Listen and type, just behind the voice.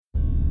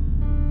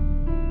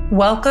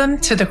Welcome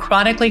to the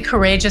Chronically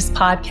Courageous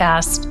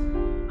podcast.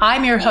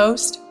 I'm your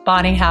host,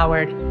 Bonni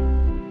Howard.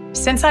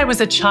 Since I was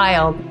a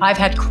child, I've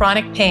had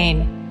chronic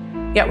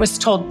pain, yet was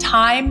told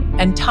time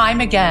and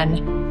time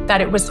again that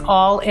it was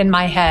all in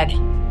my head.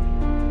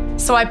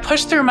 So I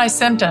pushed through my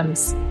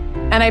symptoms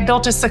and I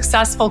built a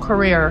successful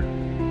career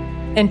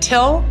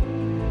until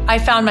I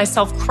found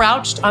myself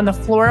crouched on the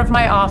floor of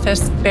my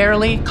office,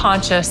 barely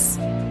conscious.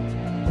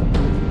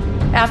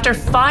 After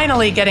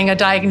finally getting a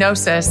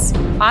diagnosis,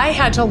 I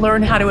had to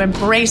learn how to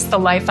embrace the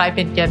life I've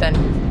been given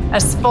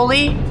as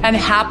fully and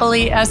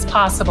happily as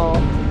possible.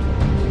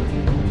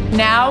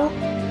 Now,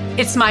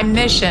 it's my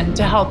mission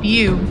to help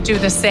you do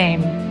the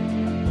same.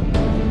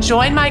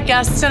 Join my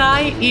guests and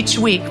I each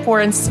week for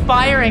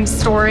inspiring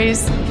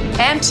stories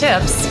and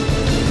tips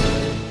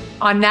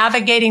on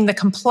navigating the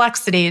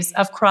complexities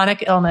of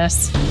chronic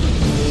illness.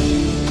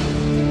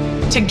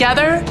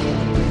 Together,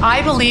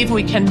 I believe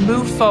we can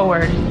move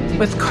forward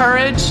with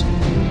courage,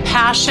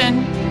 passion,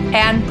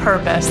 and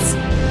purpose.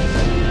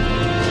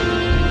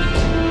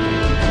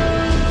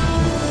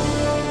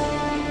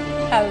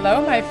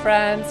 Hello, my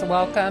friends.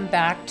 Welcome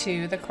back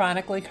to the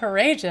Chronically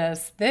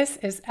Courageous. This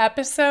is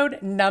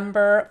episode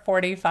number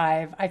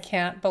 45. I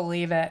can't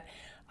believe it.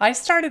 I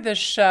started this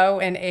show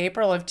in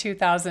April of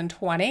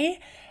 2020,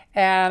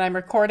 and I'm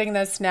recording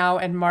this now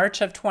in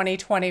March of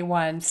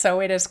 2021. So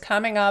it is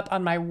coming up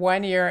on my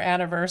 1-year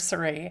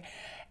anniversary.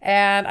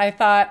 And I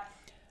thought,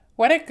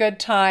 what a good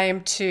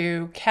time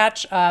to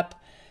catch up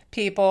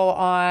people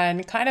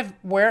on kind of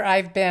where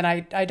I've been.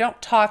 I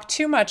don't talk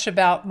too much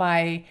about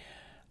my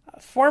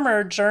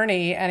former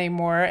journey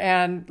anymore,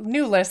 and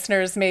new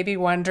listeners may be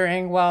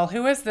wondering, well,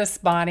 who is this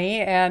Bonni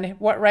and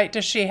what right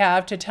does she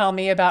have to tell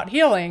me about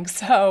healing?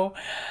 So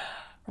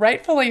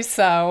rightfully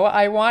so,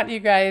 I want you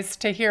guys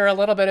to hear a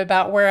little bit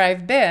about where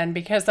I've been,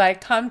 because I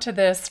come to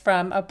this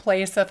from a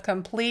place of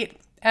complete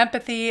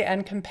empathy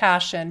and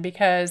compassion,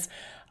 because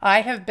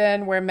I have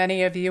been where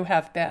many of you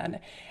have been.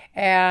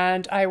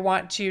 And I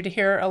want you to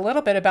hear a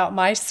little bit about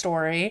my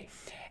story.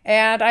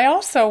 And I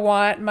also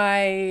want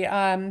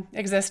my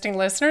existing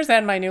listeners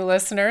and my new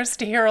listeners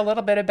to hear a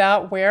little bit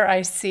about where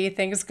I see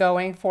things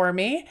going for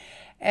me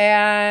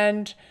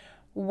and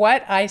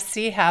what I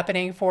see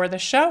happening for the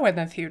show in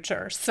the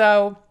future.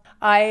 So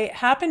I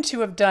happen to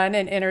have done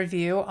an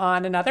interview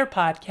on another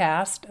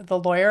podcast, The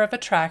Lawyer of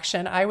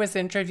Attraction. I was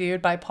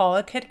interviewed by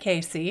Paula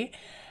Casey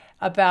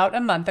about a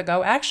month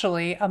ago,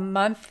 actually a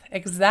month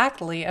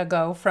exactly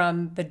ago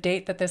from the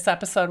date that this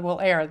episode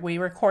will air. We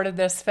recorded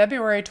this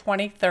February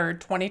 23rd,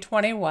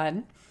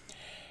 2021.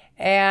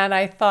 And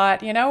I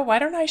thought, why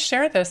don't I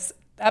share this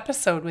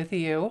episode with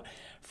you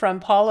from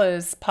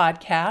Paula's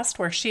podcast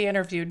where she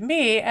interviewed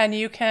me, and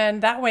you can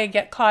that way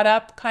get caught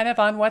up kind of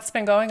on what's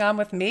been going on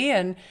with me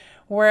and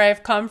where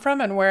I've come from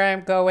and where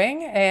I'm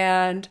going.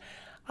 And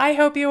I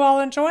hope you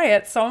all enjoy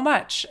it so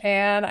much.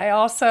 And I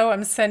also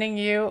am sending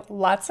you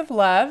lots of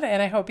love,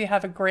 and I hope you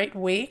have a great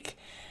week.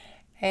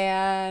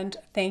 And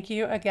thank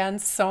you again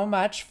so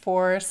much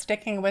for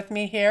sticking with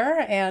me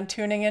here and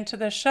tuning into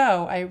the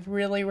show. I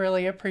really,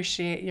 really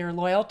appreciate your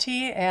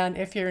loyalty. And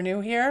if you're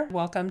new here,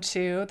 welcome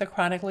to the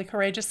Chronically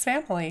Courageous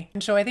family.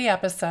 Enjoy the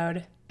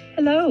episode.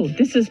 Hello,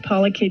 this is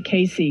Paula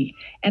Casey,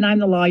 and I'm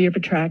the Lawyer of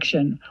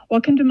Attraction.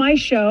 Welcome to my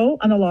show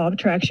on the Law of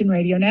Attraction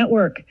Radio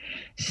Network.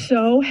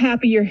 So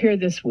happy you're here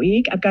this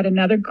week. I've got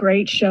another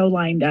great show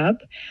lined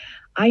up.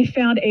 I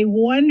found a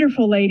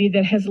wonderful lady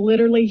that has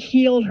literally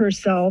healed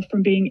herself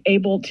from being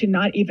able to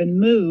not even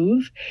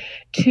move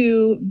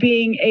to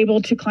being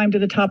able to climb to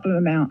the top of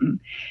a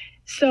mountain.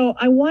 So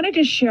I wanted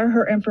to share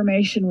her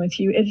information with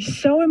you.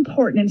 It's so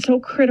important and so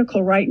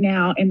critical right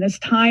now in this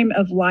time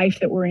of life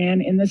that we're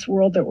in this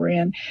world that we're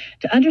in,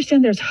 to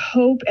understand there's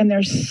hope and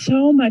there's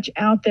so much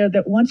out there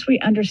that once we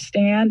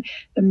understand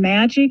the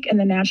magic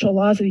and the natural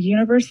laws of the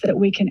universe that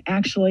we can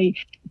actually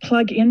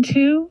plug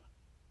into,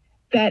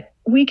 that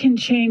we can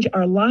change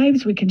our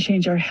lives, we can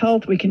change our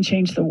health, we can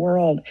change the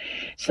world.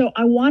 So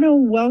I want to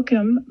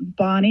welcome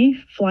Bonni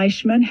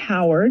Fleischman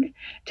Howard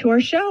to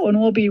our show,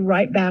 and we'll be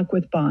right back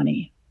with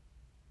Bonni.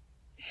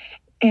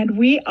 And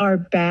we are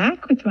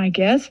back with my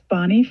guest,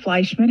 Bonni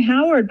Fleischman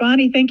Howard.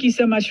 Bonni, thank you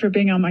so much for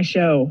being on my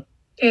show.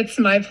 It's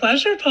my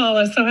pleasure,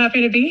 Paula. So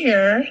happy to be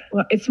here.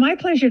 Well, it's my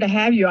pleasure to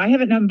have you. I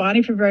haven't known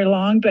Bonni for very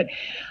long, but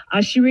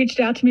she reached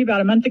out to me about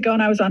a month ago,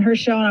 and I was on her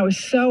show, and I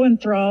was so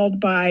enthralled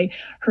by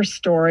her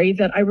story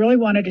that I really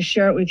wanted to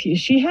share it with you.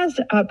 She has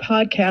a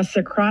podcast,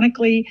 The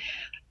Chronically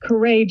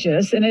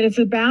Courageous, and it is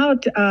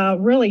about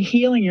really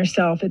healing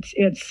yourself.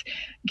 It's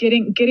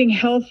getting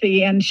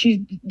healthy, and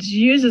she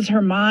uses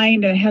her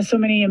mind and has so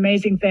many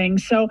amazing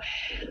things. So,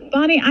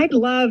 Bonni, I'd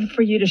love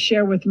for you to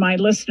share with my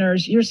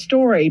listeners your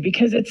story,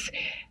 because it's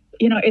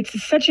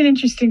such an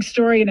interesting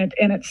story, and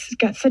it's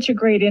got such a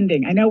great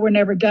ending. I know we're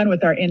never done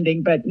with our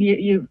ending, but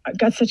you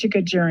got such a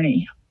good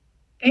journey.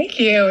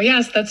 Thank you.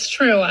 Yes, that's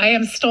true. I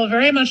am still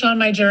very much on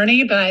my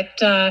journey, but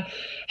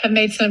have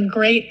made some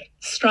great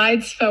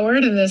strides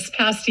forward in this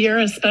past year,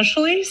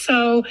 especially.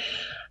 So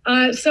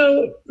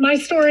So my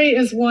story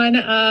is one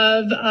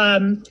of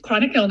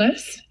chronic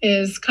illness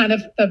is kind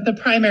of the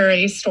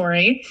primary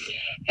story.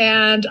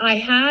 And I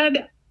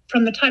had,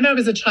 from the time I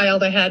was a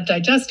child, I had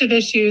digestive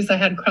issues, I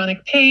had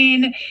chronic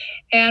pain,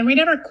 and we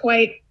never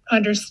quite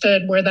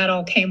understood where that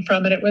all came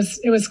from. And it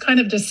was kind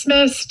of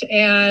dismissed,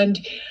 and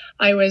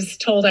I was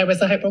told I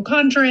was a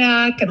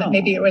hypochondriac and that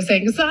maybe it was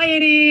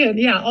anxiety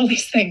and all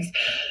these things.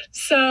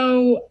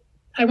 So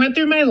I went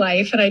through my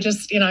life and I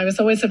just, I was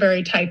always a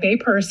very type A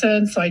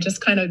person. So I just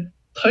kind of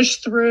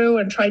pushed through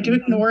and tried to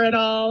ignore it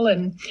all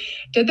and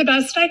did the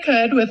best I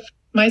could with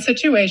my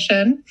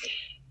situation.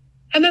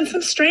 And then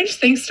some strange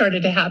things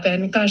started to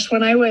happen. Gosh,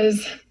 when I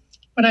was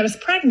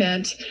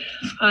pregnant,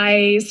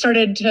 I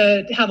started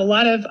to have a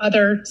lot of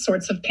other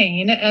sorts of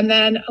pain. And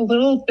then a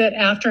little bit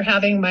after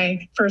having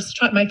my first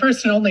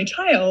and only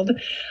child,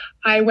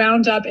 I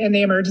wound up in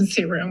the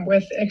emergency room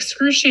with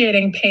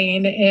excruciating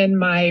pain in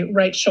my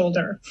right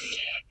shoulder.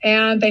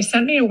 And they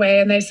sent me away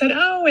and they said,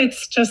 oh,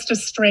 it's just a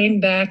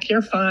strained neck.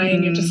 You're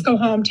fine. You just go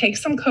home, take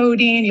some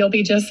codeine. You'll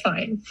be just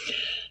fine.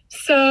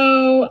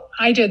 So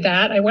I did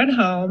that. I went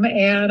home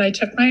and I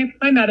took my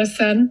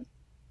medicine.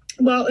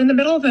 Well, in the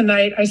middle of the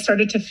night, I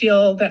started to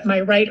feel that my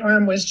right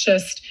arm was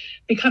just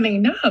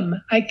becoming numb.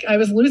 I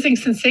was losing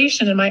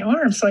sensation in my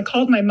arm. So I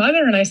called my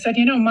mother and I said,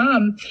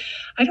 Mom,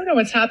 I don't know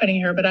what's happening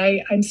here, but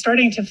I'm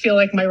starting to feel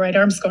like my right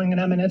arm's going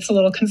numb and it's a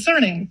little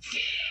concerning.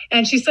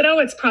 And she said, oh,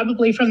 it's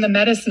probably from the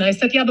medicine. I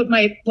said, yeah, but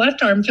my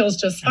left arm feels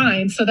just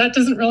fine. So that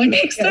doesn't really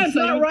make sense. It's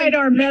not right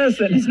arm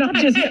medicine. It's not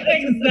just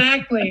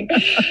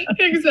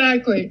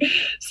Exactly.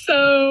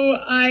 So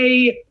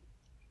I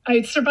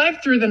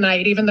survived through the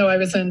night, even though I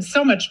was in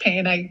so much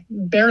pain. I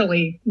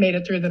barely made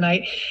it through the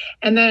night.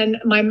 And then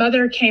my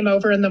mother came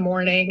over in the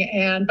morning.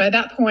 And by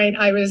that point,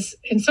 I was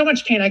in so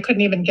much pain, I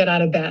couldn't even get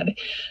out of bed.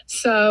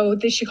 So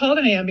she called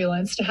an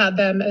ambulance to have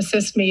them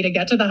assist me to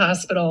get to the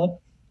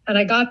hospital. And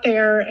I got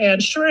there,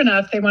 and sure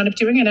enough, they wound up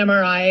doing an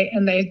MRI,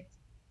 and they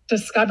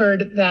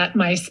discovered that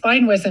my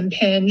spine was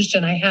impinged,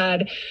 and I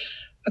had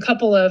a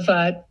couple of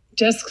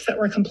discs that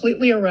were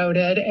completely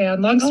eroded.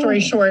 And long story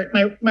short,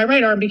 my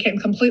right arm became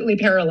completely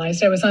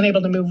paralyzed. I was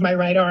unable to move my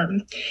right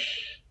arm.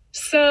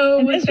 So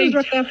and this was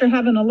right after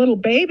having a little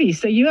baby.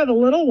 So you have a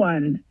little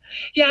one.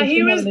 Yeah,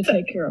 he was to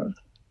take care of.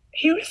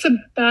 He was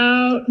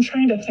about, I'm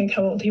trying to think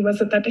how old he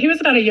was at that. He was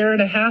about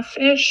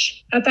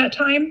 1.5-ish at that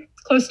time,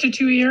 close to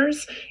 2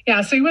 years.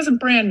 Yeah, so he wasn't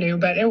brand new,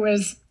 but he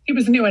was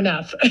new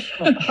enough.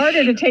 Well,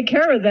 harder to take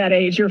care of that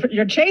age.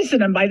 You're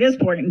chasing him by this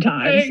point in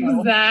time.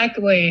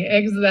 Exactly.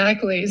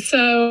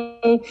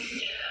 So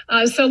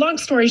long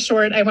story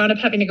short, I wound up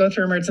having to go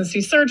through emergency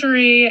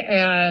surgery,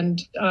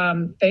 and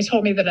they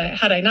told me that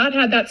had I not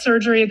had that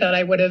surgery, that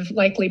I would have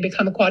likely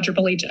become a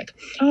quadriplegic.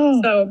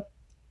 Oh, so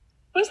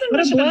wasn't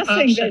much a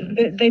blessing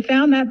that they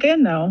found that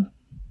then, though.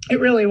 It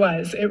really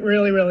was. It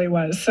really, really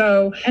was.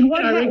 So, and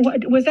what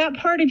was that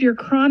part of your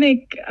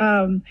chronic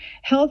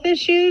health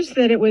issues,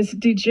 that it was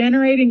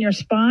degenerating your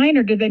spine,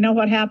 or did they know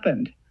what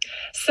happened?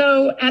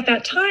 So at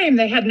that time,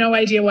 they had no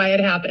idea why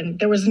it happened.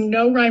 There was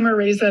no rhyme or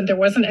reason. There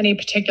wasn't any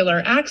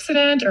particular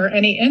accident or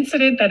any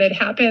incident that had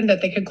happened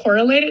that they could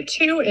correlate it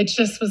to. It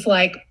just was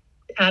like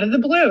out of the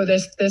blue.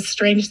 This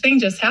strange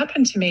thing just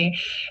happened to me.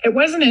 It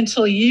wasn't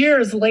until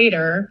years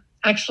later,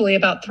 actually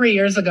about 3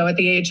 years ago, at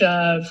the age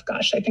of,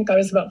 I think I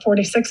was about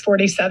 46,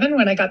 47,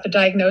 when I got the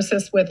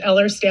diagnosis with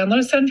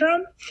Ehlers-Danlos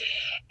syndrome.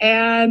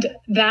 And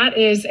that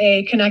is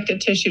a connective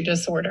tissue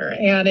disorder.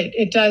 And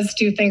it does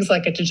do things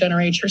like it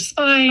degenerates your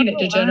spine. It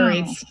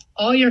degenerates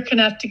all your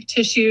connective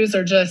tissues,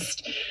 or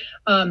just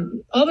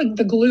all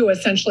the glue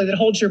essentially that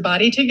holds your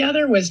body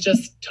together was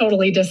just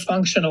totally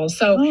dysfunctional.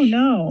 So, oh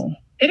no.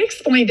 It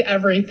explained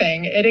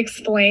everything. It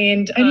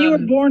explained, and you were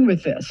born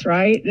with this,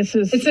 right? It's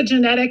a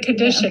genetic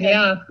condition.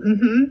 Yeah.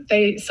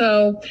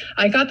 So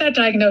I got that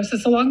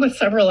diagnosis along with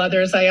several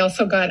others. I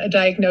also got a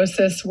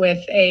diagnosis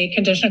with a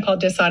condition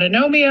called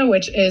dysautonomia,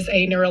 which is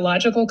a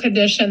neurological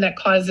condition that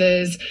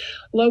causes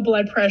low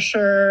blood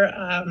pressure,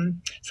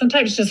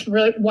 sometimes just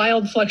really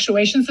wild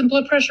fluctuations in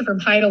blood pressure from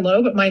high to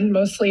low, but mine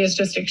mostly is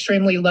just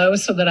extremely low,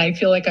 so that I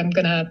feel like I'm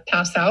going to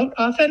pass out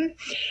often,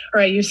 or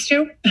I used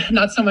to,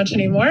 not so much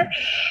anymore.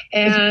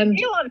 And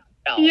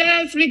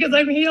yes, because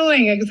I'm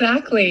healing.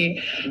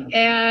 Exactly.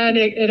 And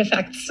it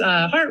affects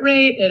heart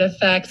rate. It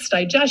affects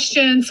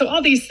digestion. So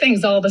all these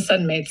things all of a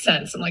sudden made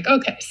sense. I'm like,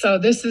 okay, so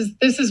this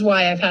is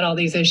why I've had all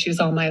these issues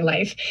all my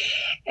life.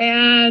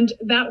 And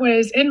that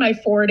was in my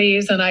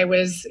 40s. And I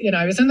was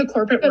in the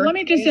corporate work. Let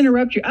me just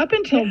interrupt you. Up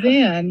until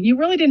then, you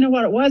really didn't know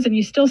what it was, and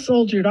you still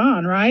soldiered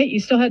on, right?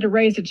 You still had to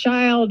raise a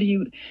child.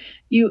 You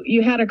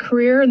had a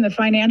career in the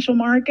financial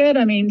market.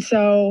 I mean,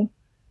 so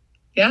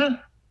yeah.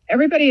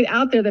 Everybody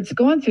out there that's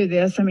going through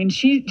this, I mean,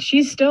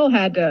 she still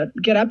had to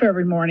get up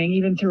every morning,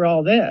 even through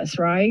all this,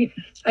 right?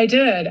 I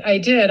did.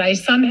 I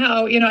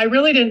somehow, I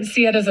really didn't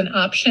see it as an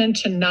option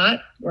to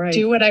not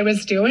do what I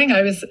was doing.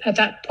 At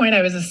that point,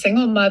 I was a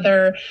single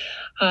mother.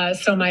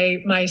 So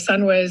my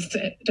son was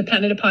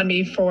dependent upon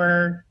me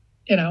for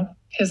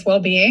his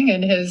well-being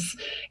and his,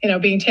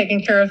 being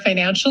taken care of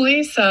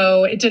financially.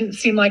 So it didn't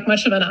seem like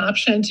much of an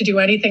option to do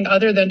anything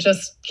other than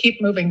just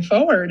keep moving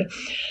forward.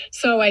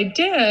 So I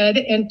did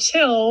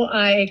until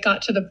I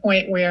got to the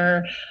point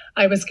where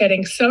I was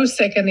getting so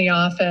sick in the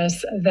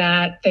office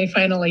that they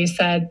finally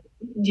said,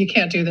 you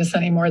can't do this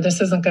anymore.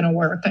 This isn't going to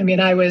work. I mean,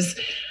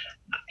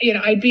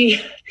 I'd be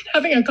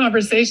having a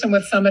conversation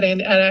with somebody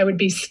and I would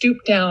be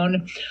stooped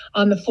down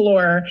on the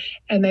floor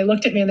and they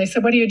looked at me and they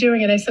said, what are you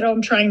doing? And I said,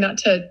 I'm trying not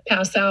to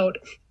pass out.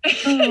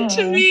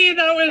 To me,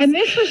 that was... And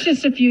this was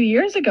just a few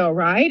years ago,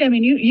 right? I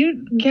mean,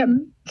 you kept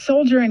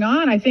soldiering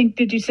on. I think,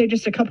 did you say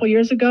just a couple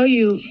years ago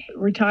you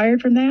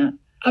retired from that?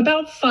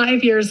 About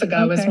 5 years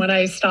ago is when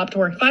I stopped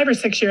work. 5 or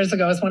 6 years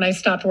ago is when I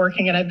stopped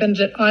working, and I've been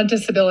on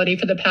disability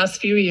for the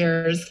past few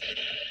years.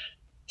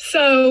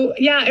 So,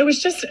 yeah, it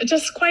was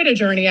just quite a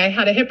journey. I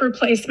had a hip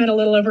replacement a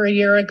little over a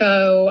year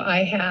ago.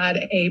 I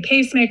had a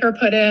pacemaker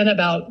put in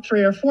about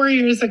 3 or 4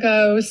 years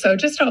ago. So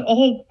just a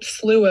whole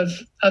slew of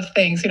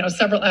things,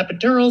 several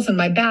epidurals in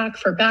my back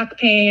for back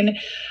pain.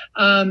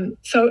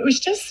 So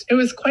it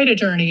was quite a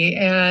journey.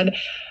 And,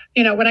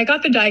 when I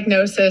got the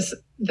diagnosis,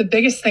 the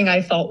biggest thing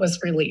I felt was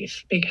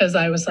relief, because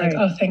I was like,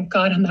 oh, thank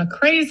God I'm not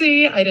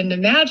crazy. I didn't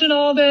imagine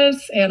all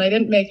this and I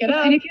didn't make it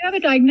up. And if you have a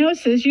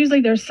diagnosis,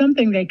 usually there's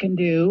something they can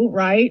do,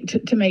 right,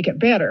 to make it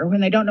better. When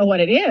they don't know what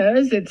it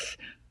is,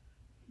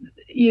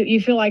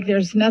 you feel like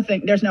there's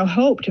no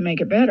hope to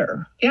make it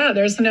better. Yeah,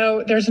 there's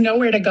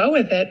nowhere to go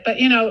with it. But,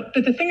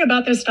 but the thing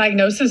about this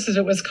diagnosis is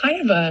it was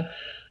kind of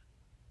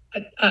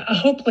a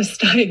hopeless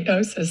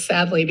diagnosis,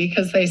 sadly,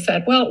 because they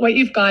said, well, what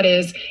you've got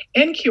is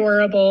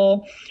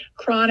incurable,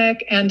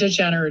 chronic, and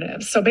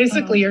degenerative. So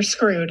basically you're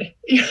screwed.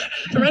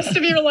 The rest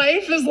of your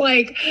life is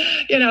like,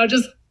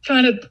 just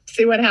kind of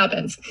see what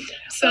happens.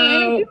 So I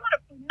do want to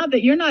point out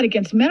that you're not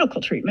against medical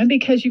treatment,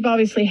 because you've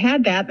obviously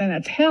had that and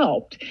that's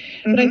helped.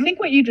 Mm-hmm. But I think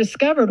what you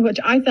discovered, which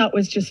I thought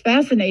was just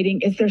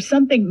fascinating, is there's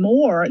something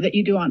more that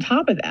you do on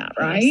top of that,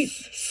 right?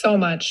 Yes, so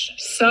much.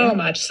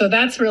 So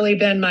that's really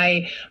been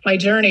my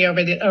journey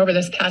over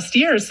this past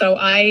year. So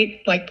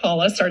I, like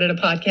Paula, started a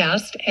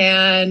podcast,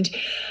 and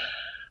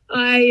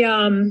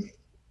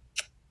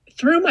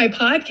through my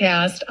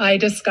podcast, I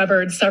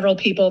discovered several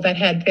people that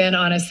had been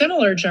on a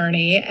similar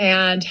journey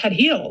and had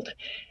healed,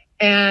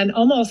 and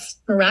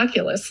almost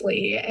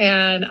miraculously.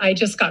 And I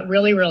just got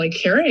really, really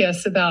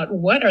curious about,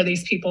 what are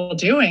these people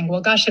doing?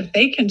 Well, gosh, if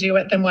they can do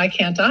it, then why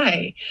can't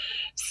I?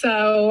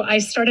 So I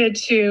started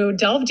to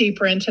delve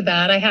deeper into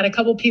that. I had a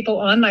couple people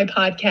on my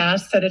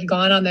podcast that had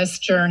gone on this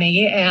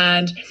journey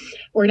and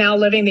were now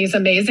living these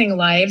amazing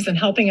lives and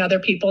helping other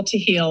people to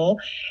heal.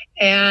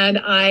 And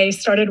I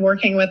started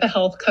working with a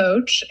health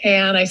coach,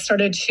 and I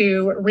started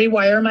to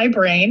rewire my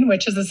brain,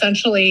 which is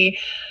essentially,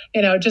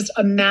 just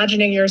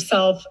imagining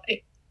yourself,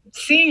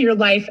 seeing your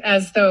life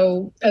as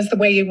the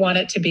way you want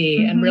it to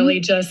be, and really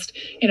just,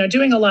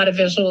 doing a lot of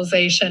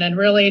visualization and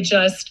really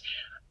just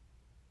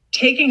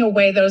taking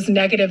away those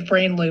negative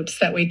brain loops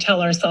that we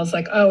tell ourselves,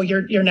 like, oh,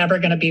 you're never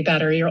going to be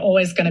better. You're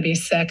always going to be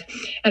sick.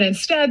 And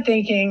instead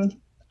thinking,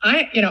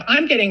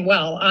 I'm getting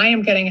well. I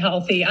am getting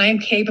healthy. I am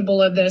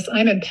capable of this.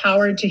 I'm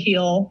empowered to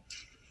heal.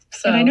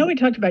 So, and I know we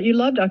talked about, you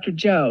love Dr.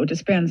 Joe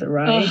Dispenza,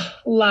 right?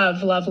 Oh,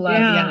 love,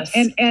 yeah.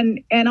 Yes.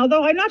 And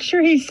although I'm not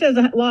sure he says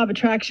law of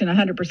attraction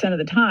 100% of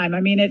the time,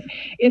 I mean,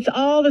 it's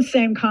all the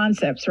same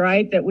concepts,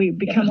 right? That we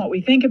become what we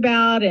think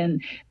about,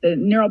 and the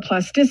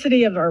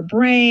neuroplasticity of our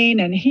brain.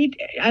 And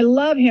I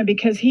love him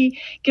because he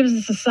gives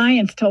us the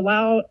science to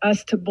allow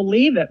us to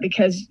believe it,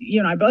 because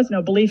you and I both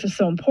know belief is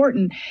so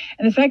important.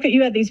 And the fact that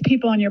you had these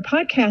people on your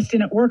podcast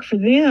and it worked for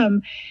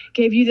them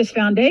gave you this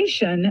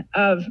foundation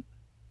of,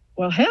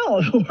 well, hell,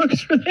 if it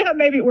works for them,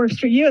 maybe it works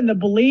for you, and the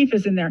belief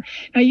is in there.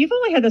 Now, you've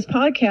only had this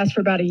podcast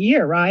for about a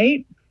year,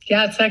 right?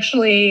 Yeah, it's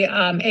actually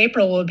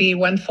April will be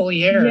 1 full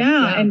year.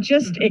 Yeah. And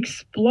just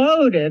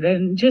exploded,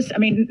 and just, I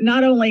mean,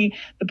 not only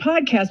the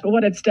podcast, but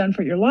what it's done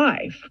for your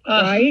life,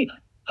 right?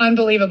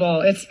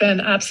 Unbelievable. It's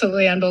been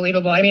absolutely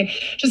unbelievable. I mean,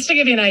 just to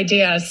give you an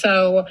idea,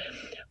 so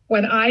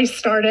when I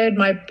started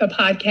the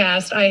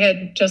podcast, I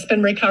had just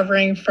been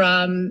recovering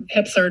from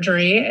hip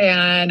surgery,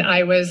 and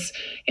I was,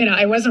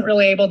 I wasn't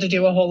really able to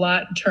do a whole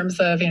lot in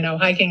terms of,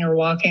 hiking or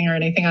walking or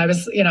anything. I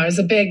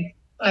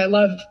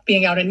love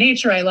being out in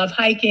nature. I love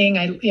hiking.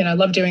 I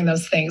love doing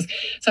those things.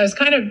 So I was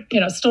kind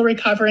of, still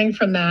recovering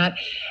from that.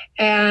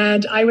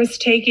 And I was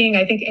taking,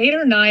 I think, 8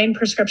 or 9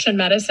 prescription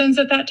medicines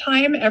at that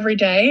time every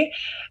day.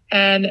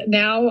 And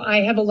now I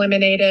have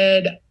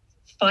eliminated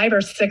 5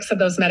 or 6 of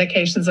those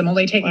medications. I'm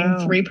only taking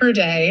 3 per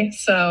day.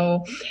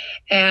 So,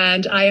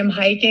 and I am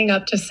hiking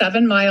up to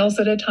 7 miles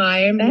at a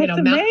time. That's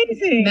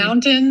amazing.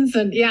 Mountains,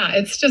 and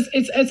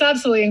it's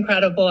absolutely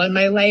incredible. And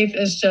my life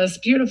is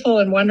just beautiful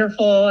and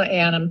wonderful,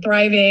 and I'm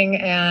thriving.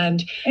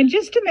 And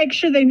just to make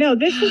sure they know,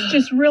 this has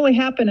just really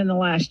happened in the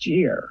last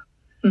year.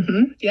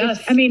 Mm-hmm.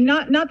 Yes. I mean,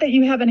 not that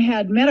you haven't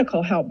had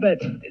medical help, but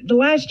the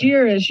last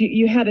year is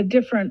you had a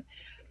different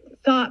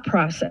thought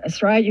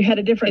process, right? You had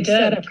a different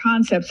set of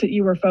concepts that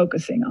you were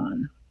focusing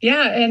on.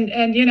 Yeah. And,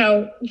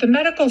 the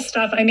medical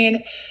stuff, I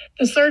mean,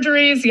 the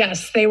surgeries,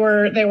 yes, they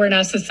were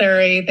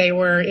necessary. They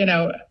were,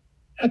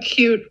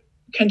 acute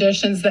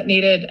conditions that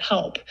needed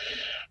help.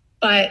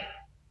 But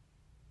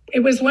it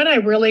was when I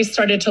really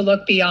started to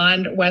look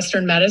beyond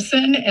Western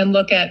medicine and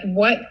look at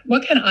what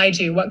can I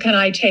do? What can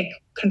I take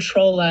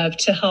control of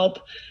to help,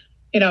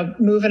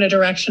 move in a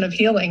direction of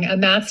healing?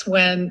 And that's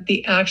when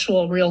the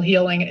actual real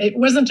healing, it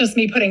wasn't just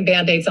me putting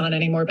Band-Aids on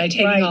anymore by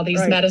taking all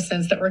these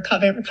medicines that were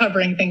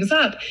covering things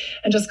up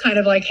and just kind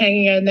of like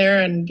hanging in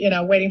there and,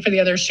 waiting for the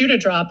other shoe to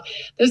drop.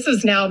 This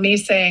is now me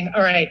saying,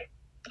 all right,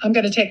 I'm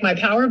going to take my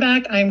power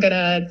back. I'm going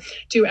to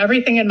do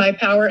everything in my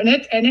power. And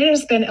it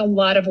has been a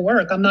lot of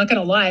work. I'm not going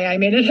to lie. I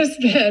mean,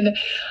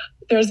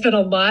 there's been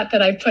a lot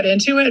that I've put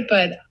into it,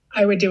 but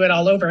I would do it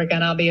all over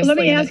again, obviously. Well,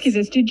 let me ask you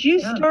this. Did you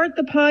start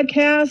the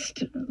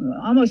podcast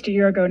almost a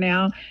year ago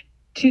now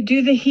to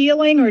do the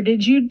healing, or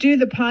did you do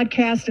the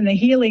podcast and the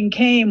healing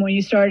came when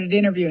you started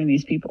interviewing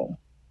these people?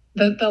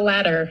 The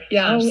latter.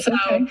 Yeah.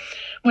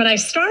 When I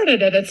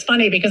started it, it's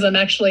funny because I'm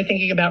actually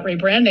thinking about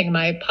rebranding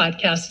my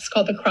podcast. It's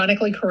called The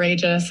Chronically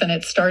Courageous, and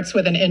it starts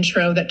with an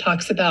intro that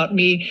talks about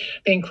me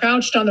being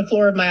crouched on the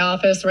floor of my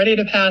office, ready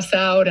to pass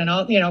out, and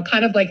all,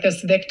 kind of like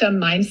this victim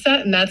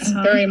mindset. And that's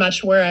very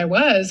much where I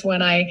was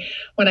when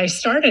I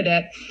started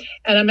it.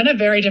 And I'm in a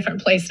very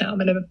different place now.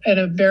 I'm in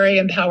a very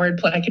empowered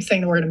place. I keep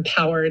saying the word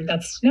empowered.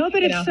 But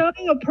it's so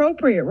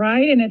appropriate,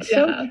 right? And it's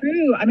so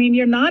true. I mean,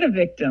 you're not a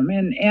victim,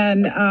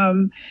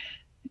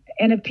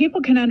 and if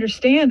people can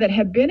understand that,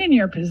 have been in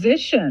your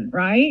position,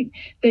 right,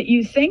 that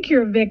you think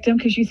you're a victim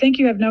because you think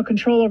you have no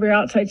control over your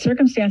outside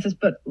circumstances,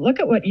 but look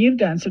at what you've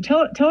done. So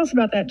tell us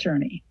about that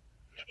journey.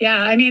 Yeah,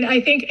 I mean,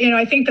 I think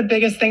the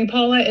biggest thing,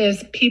 Paula,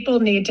 is people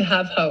need to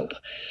have hope.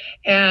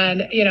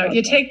 And,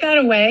 you take that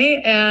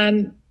away,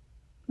 and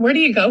where do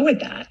you go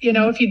with that?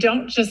 If you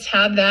don't just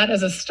have that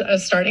as a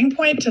starting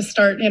point to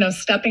start,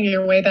 stepping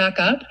your way back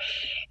up.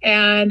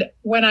 And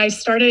when I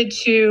started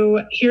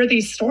to hear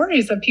these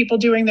stories of people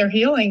doing their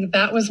healing,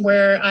 that was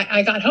where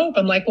I got hope.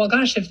 I'm like, well,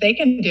 gosh, if they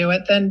can do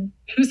it, then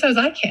who says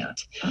I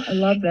can't? I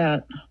love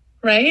that.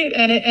 Right.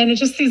 And it's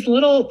just these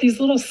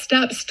little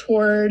steps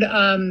toward,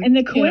 and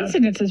the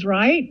coincidences,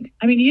 right?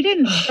 I mean, you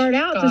didn't start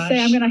out to say,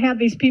 I'm going to have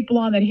these people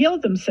on that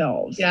healed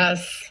themselves.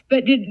 Yes.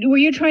 But were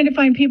you trying to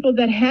find people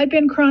that had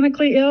been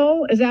chronically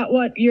ill? Is that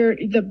what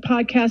the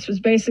podcast was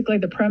basically,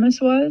 the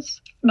premise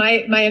was?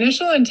 My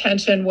initial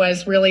intention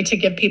was really to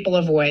give people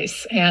a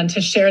voice and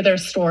to share their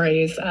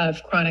stories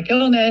of chronic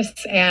illness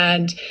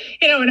and,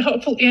 and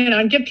hopefully,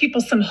 and give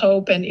people some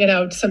hope and,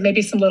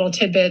 maybe some little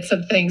tidbits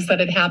of things that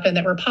had happened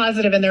that were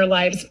positive in their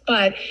lives.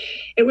 But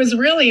it was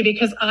really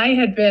because I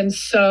had been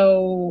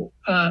so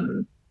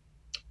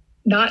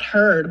not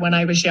heard when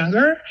I was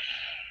younger.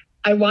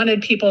 I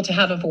wanted people to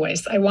have a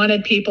voice. I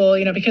wanted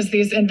people, because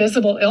these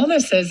invisible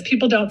illnesses,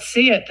 people don't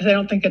see it. They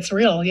don't think it's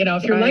real.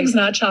 If your leg's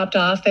not chopped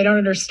off, they don't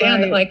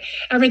understand that like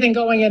everything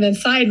going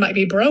inside might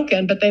be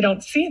broken, but they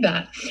don't see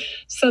that.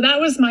 So that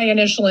was my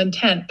initial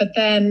intent. But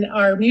then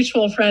our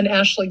mutual friend,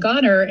 Ashley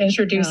Gonner,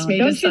 introduced me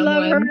to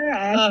someone. Don't you love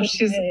her? Oh,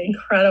 she's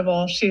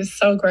incredible. She's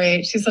so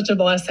great. She's such a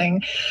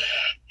blessing.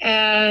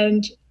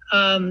 And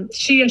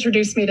she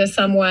introduced me to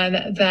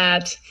someone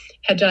that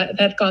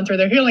had gone through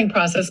their healing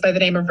process by the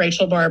name of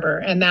Rachel Barber.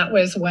 And that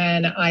was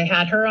when I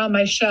had her on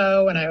my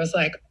show, and I was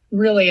like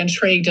really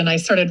intrigued, and I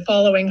started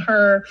following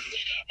her.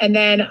 And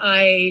then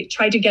I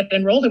tried to get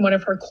enrolled in one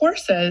of her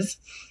courses,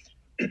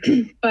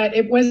 but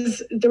it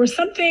was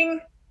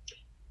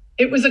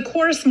a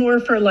course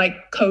more for like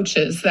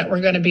coaches that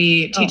were going to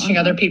be teaching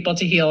other people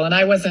to heal. And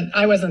I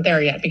wasn't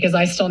there yet because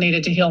I still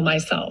needed to heal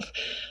myself.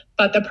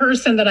 But the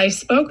person that I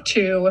spoke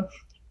to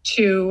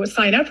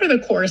sign up for the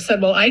course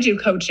said, well, I do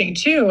coaching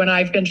too, and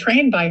I've been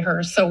trained by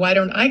her, so why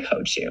don't I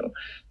coach you?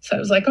 So I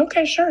was like,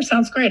 okay, sure,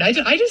 sounds great. I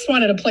just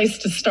wanted a place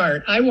to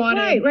start. I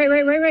wanted...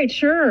 Right,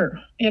 sure.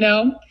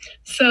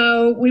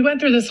 So we went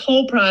through this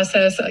whole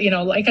process,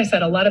 like I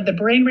said, a lot of the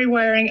brain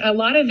rewiring, a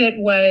lot of it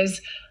was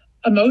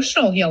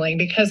emotional healing,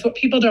 because what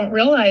people don't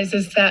realize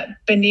is that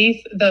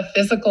beneath the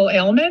physical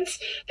ailments,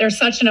 there's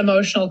such an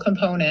emotional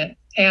component.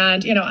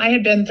 And, I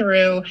had been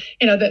through,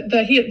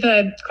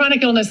 the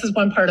chronic illness is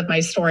one part of my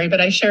story, but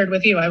I shared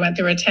with you, I went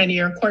through a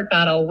 10-year court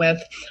battle with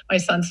my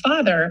son's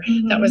father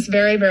that was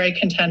very, very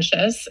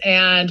contentious.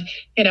 And,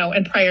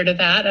 and prior to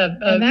that,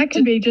 and that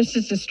can be just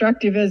as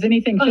destructive as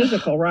anything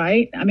physical,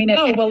 right? I mean, it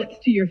adds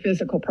to your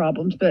physical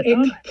problems, but it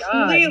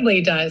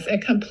completely does.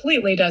 It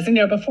completely does. And,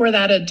 before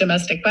that, a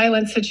domestic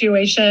violence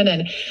situation.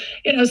 And,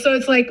 so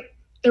it's like,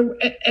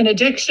 an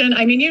addiction.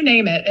 I mean, you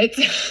name it.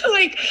 It's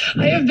like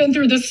I have been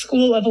through this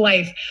school of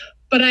life,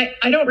 but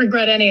I don't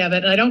regret any of it.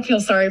 And I don't feel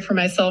sorry for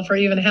myself for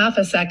even half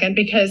a second,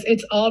 because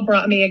it's all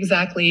brought me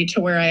exactly to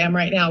where I am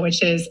right now,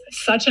 which is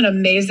such an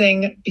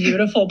amazing,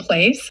 beautiful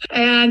place.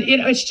 And,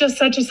 it's just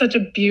such a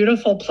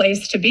beautiful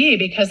place to be,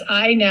 because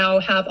I now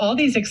have all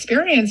these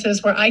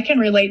experiences where I can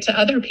relate to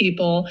other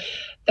people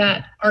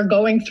that are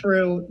going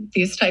through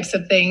these types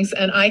of things.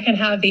 And I can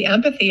have the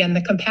empathy and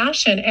the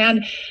compassion.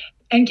 And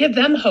and give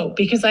them hope,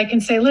 because I can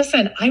say,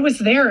 listen, I was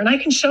there, and I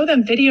can show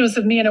them videos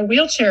of me in a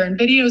wheelchair and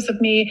videos of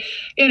me,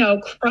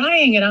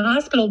 crying in a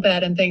hospital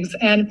bed and things,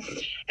 and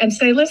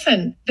say,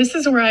 listen, this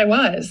is where I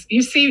was.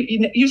 You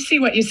see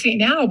what you see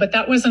now, but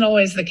that wasn't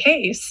always the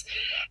case.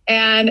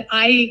 And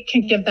I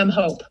can give them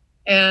hope.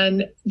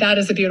 And that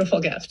is a beautiful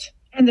gift.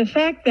 And the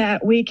fact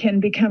that we can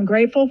become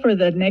grateful for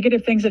the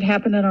negative things that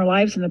happened in our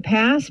lives in the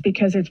past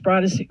because it's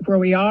brought us where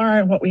we are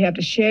and what we have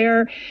to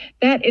share,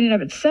 that in and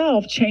of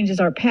itself changes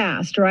our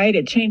past, right?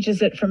 It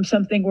changes it from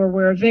something where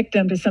we're a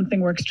victim to something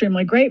we're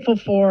extremely grateful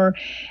for,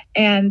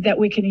 and that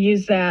we can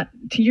use that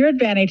to your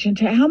advantage and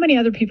to how many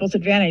other people's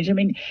advantage. I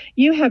mean,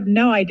 you have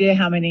no idea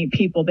how many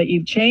people that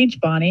you've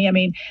changed, Bonni. I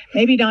mean,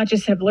 maybe not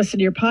just have listened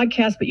to your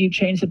podcast, but you've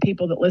changed the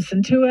people that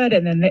listen to it,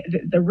 and then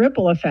the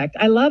ripple effect.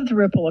 I love the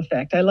ripple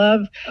effect. I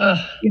love,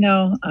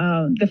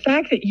 the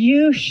fact that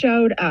you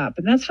showed up,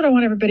 and that's what I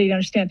want everybody to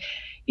understand.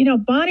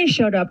 Bonni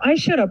showed up. I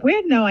showed up. We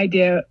had no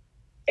idea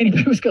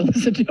anybody was going to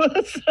listen to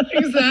us.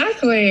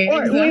 Exactly.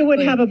 Or we would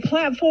have a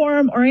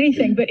platform or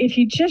anything. But if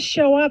you just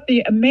show up,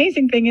 the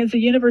amazing thing is the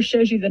universe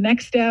shows you the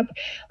next step.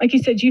 Like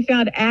you said, you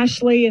found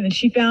Ashley, and then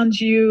she found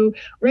you,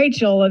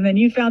 Rachel, and then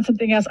you found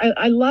something else.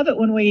 I love it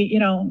when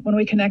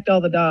we connect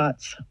all the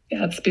dots.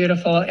 Yeah, it's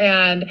beautiful.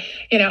 And,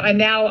 and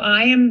now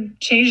I am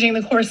changing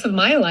the course of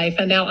my life.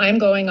 And now I'm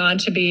going on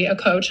to be a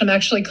coach. I'm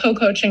actually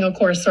co-coaching a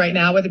course right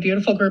now with a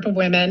beautiful group of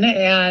women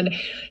and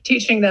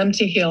teaching them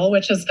to heal,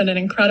 which has been an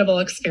incredible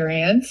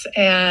experience.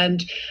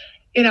 And,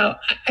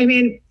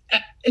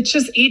 it's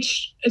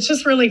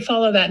just really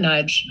follow that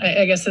nudge,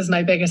 I guess is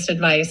my biggest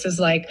advice, is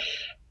like,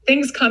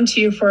 things come to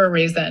you for a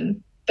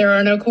reason. There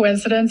are no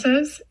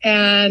coincidences.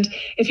 And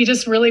if you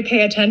just really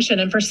pay attention,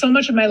 and for so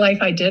much of my life,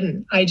 I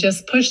didn't. I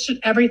just pushed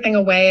everything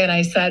away, and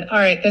I said, all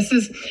right, this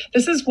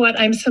is what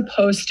I'm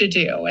supposed to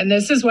do. And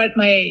this is what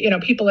my,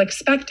 people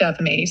expect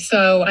of me.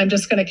 So I'm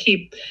just going to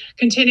keep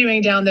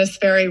continuing down this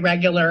very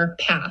regular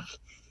path.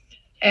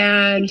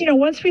 And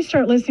once we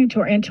start listening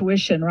to our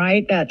intuition,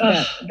 right,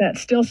 that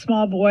still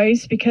small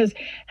voice, because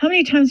how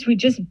many times we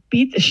just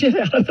beat the shit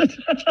out of it?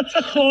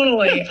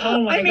 Totally.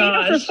 Oh my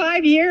gosh. For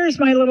 5 years,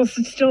 my little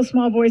still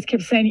small voice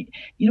kept saying,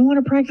 you don't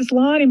want to practice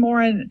law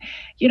anymore. And,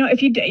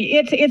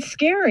 it's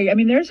scary. I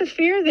mean, there's a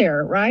fear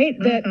there, right?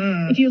 That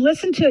if you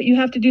listen to it, you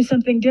have to do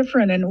something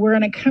different, and we're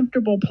in a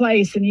comfortable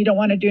place and you don't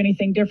want to do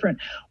anything different.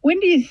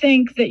 When do you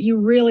think that you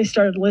really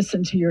started to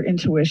listen to your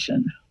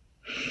intuition?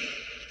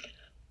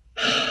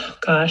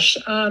 Gosh,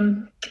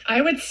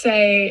 I would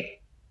say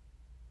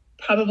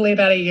probably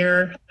about a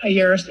year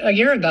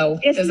ago.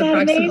 Isn't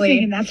that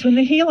amazing? And that's when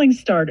the healing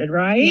started,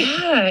 right?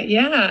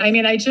 Yeah. I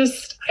mean, I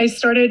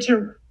started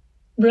to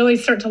really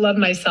start to love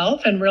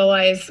myself and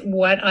realize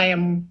what I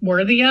am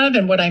worthy of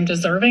and what I'm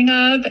deserving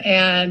of.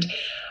 And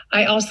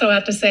I also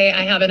have to say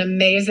I have an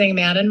amazing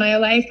man in my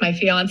life, my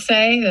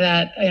fiance,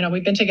 that,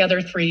 we've been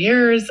together 3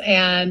 years,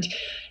 and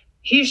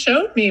he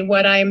showed me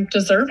what I'm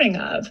deserving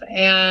of.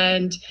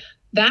 And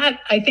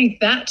I think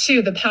that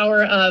too, the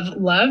power of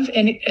love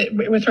and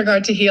with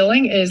regard to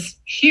healing is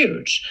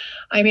huge.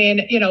 I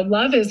mean,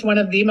 love is one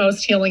of the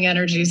most healing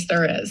energies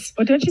there is.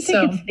 Well, don't you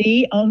think it's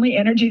the only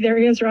energy there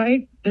is,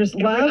 right? There's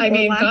love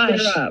or lack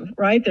thereof,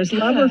 right? There's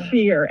love or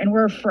fear, and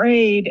we're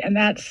afraid, and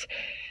that's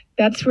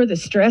where the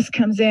stress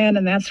comes in,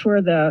 and that's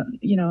where the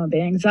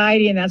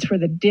anxiety, and that's where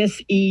the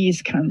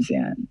dis-ease comes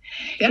in.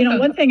 Yeah.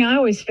 One thing I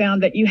always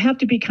found, that you have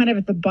to be kind of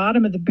at the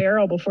bottom of the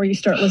barrel before you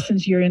start listening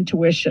to your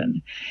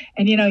intuition.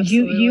 And you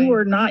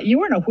were in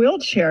a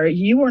wheelchair.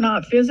 You were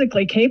not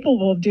physically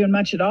capable of doing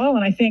much at all.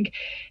 And I think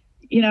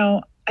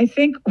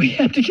we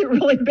have to get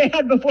really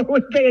bad before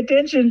we pay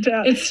attention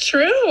to. It's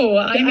true.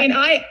 I mean,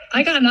 I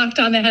got knocked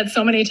on the head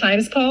so many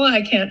times, Paula,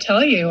 I can't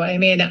tell you. I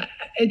mean,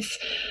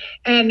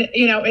 and,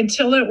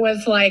 until it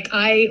was like,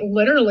 I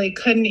literally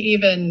couldn't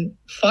even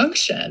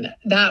function.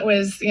 That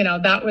was,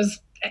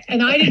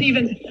 and I didn't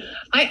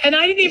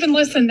even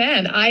listen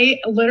then. I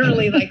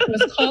literally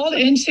was called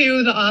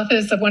into the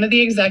office of one of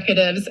the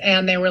executives,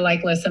 and they were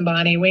like, listen,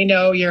 Bonni, we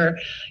know you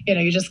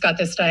just got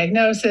this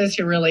diagnosis.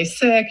 You're really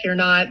sick. You're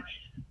not,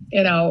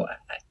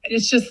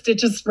 it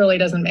just really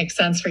doesn't make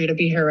sense for you to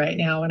be here right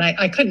now. And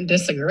I couldn't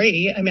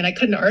disagree. I mean, I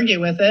couldn't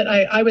argue with it.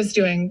 I was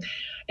doing,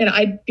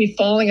 I'd be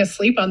falling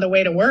asleep on the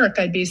way to work.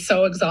 I'd be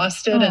so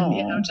exhausted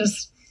and,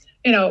 just,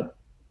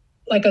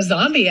 like a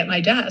zombie at my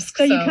desk.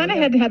 So you kind of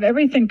had to have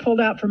everything pulled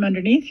out from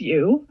underneath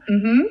you,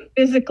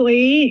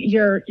 physically,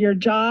 your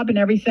job and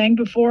everything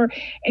before.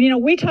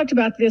 And, we talked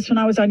about this when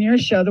I was on your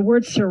show, the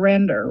word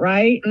surrender,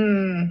 right?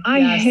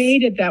 I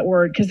hated that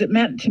word because it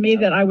meant to me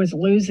that I was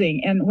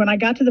losing. And when I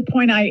got to the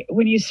point,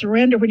 when you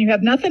surrender, when you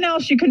have nothing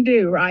else you can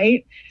do,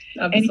 right?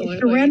 Absolutely. And you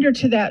surrender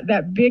to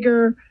that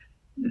bigger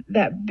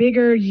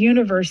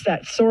universe,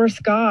 that source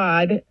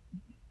God,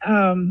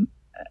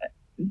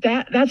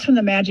 that's when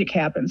the magic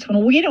happens,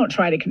 when we don't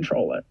try to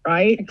control it,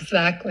 right?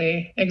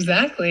 Exactly.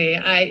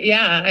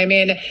 I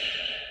mean,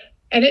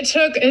 and it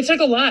took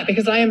a lot,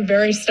 because I am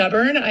very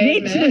stubborn.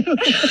 Me too.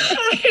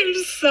 I'm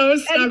so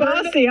stubborn. And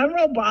bossy. I'm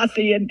real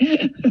bossy. And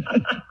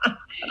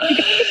You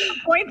can get to the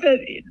point that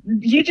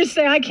you just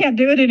say, I can't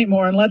do it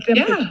anymore, and let them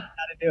figure out how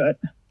to do it.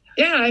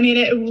 Yeah, I mean,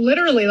 it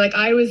literally, like,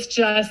 I was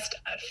just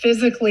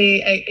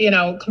physically,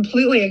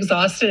 completely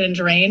exhausted and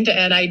drained,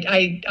 and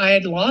I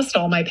had lost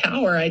all my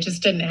power. I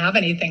just didn't have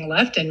anything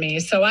left in me.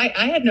 So I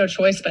had no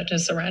choice but to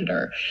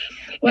surrender.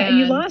 Well, and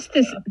you lost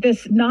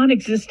this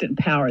non-existent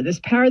power, this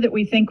power that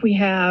we think we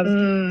have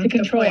to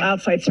control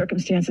outside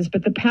circumstances.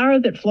 But the power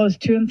that flows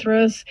to and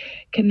through us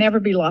can never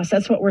be lost.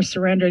 That's what we're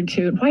surrendering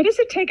to. Why does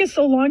it take us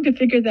so long to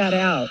figure that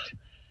out?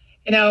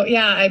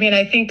 I mean,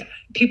 I think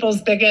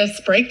people's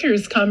biggest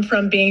breakthroughs come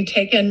from being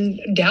taken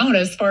down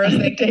as far as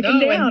they can go.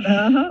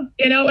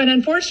 And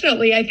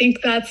unfortunately, I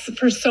think that's,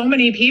 for so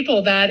many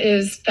people, that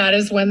is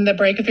when the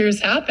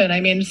breakthroughs happen. I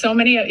mean, so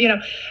many,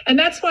 and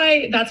that's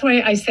why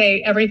I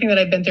say everything that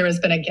I've been through has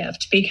been a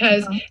gift,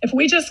 because if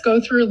we just go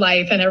through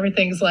life and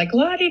everything's like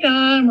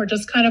la-di-da, and we're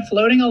just kind of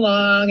floating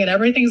along and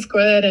everything's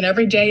good and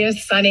every day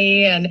is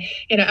sunny and,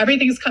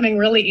 everything's coming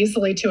really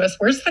easily to us,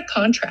 where's the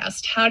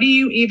contrast? How do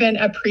you even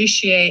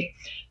appreciate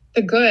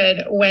the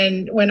good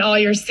when all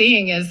you're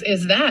seeing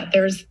is that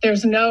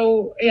there's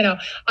no,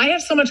 I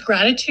have so much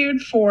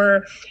gratitude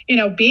for,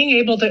 being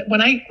able to, when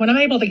I'm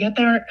able to get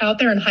out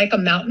there and hike a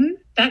mountain,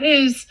 that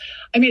is,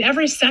 I mean,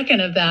 every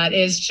second of that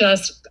is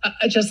just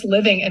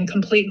living in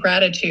complete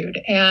gratitude.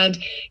 And,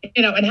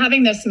 and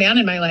having this man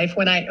in my life,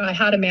 when I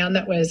had a man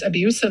that was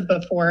abusive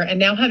before, and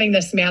now having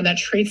this man that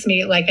treats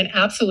me like an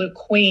absolute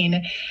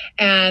queen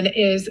and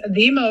is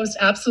the most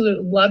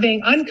absolute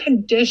loving,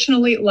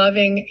 unconditionally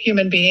loving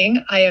human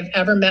being I have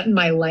ever met in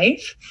my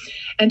life.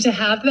 And to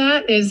have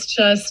that is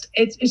just,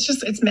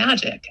 it's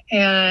magic.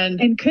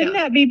 And couldn't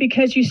that be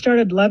because you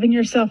started loving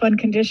yourself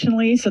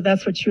unconditionally? So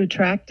that's what you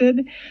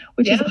attracted,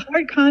 which is a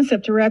hard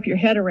concept to wrap your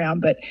head around.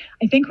 But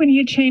I think when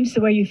you changed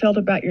the way you felt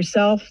about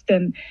yourself,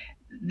 then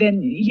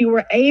you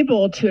were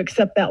able to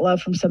accept that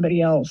love from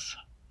somebody else.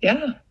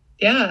 Yeah.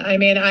 Yeah. I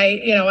mean,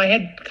 I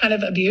had kind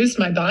of abused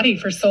my body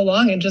for so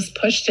long and just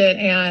pushed it.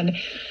 And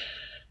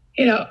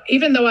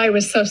even though I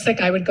was so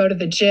sick, I would go to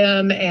the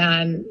gym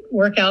and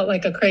work out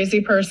like a crazy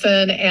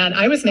person. And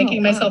I was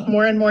making myself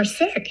more and more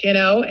sick, and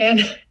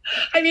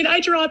I mean,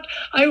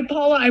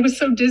 Paula, I was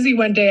so dizzy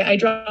one day, I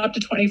dropped a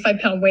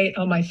 25-pound weight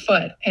on my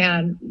foot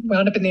and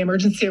wound up in the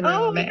emergency room.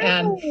 Oh, no.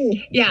 And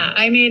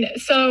I mean,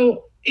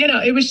 so,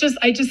 it was just,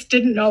 I just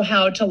didn't know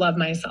how to love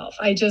myself.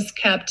 I just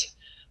kept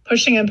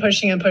pushing and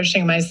pushing and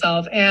pushing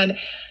myself. And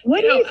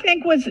what do you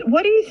think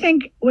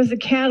was the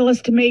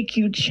catalyst to make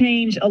you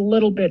change a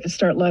little bit to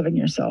start loving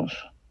yourself?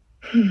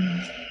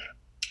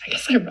 I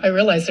guess I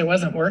realized it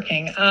wasn't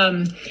working. I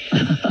mean,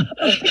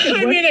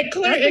 it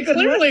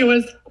clearly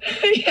was,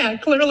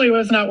 clearly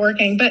was not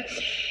working. But,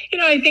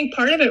 I think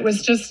part of it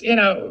was just,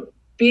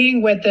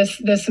 being with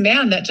this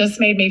man that just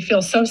made me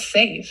feel so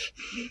safe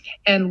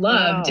and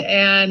loved. Wow.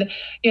 And,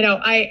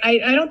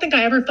 I don't think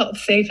I ever felt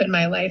safe in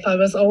my life. I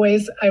was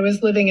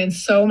living in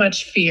so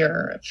much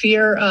fear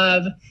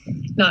of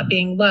not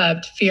being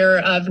loved, fear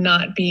of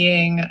not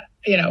being,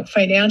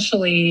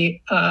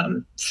 financially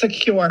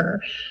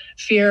secure,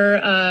 fear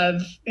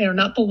of,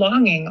 not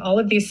belonging, all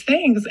of these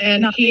things.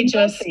 And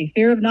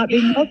fear of not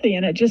being healthy.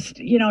 And it just,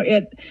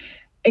 it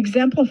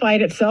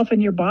exemplified itself in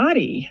your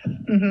body.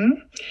 Mm-hmm.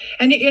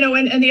 And,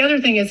 and the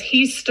other thing is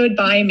he stood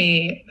by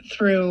me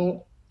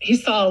he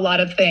saw a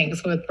lot of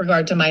things with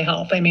regard to my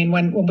health. I mean,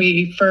 when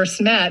we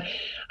first met,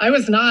 I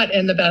was not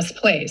in the best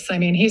place. I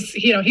mean,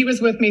 he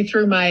was with me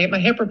through my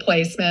hip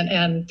replacement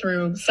and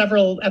through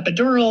several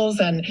epidurals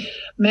and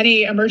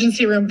many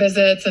emergency room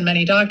visits and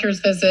many doctor's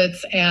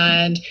visits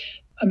and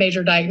a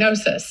major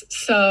diagnosis.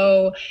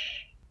 So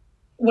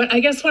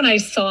when I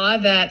saw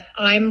that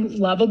I'm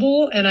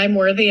lovable and I'm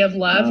worthy of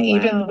love,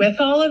 even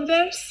with all of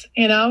this,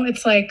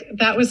 it's like,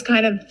 that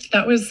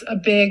was a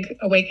big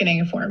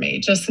awakening for me.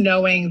 Just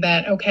knowing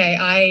that, okay,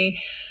 I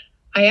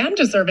am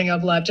deserving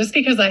of love. Just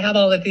because I have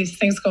all of these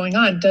things going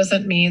on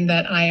doesn't mean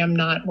that I am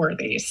not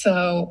worthy.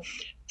 So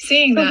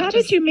how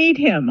did you meet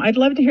him? I'd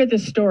love to hear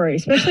this story,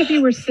 especially if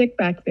you were sick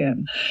back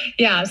then.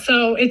 Yeah.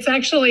 So it's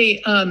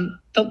actually,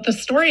 the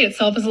story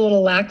itself is a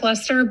little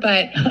lackluster,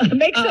 but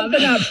make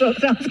something up. So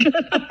it sounds good.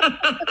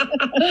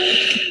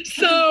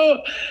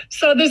 So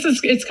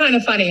it's kind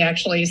of funny,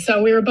 actually.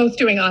 So we were both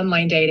doing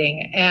online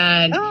dating,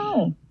 and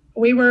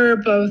we were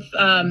both,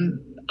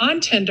 on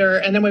Tinder,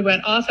 and then we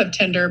went off of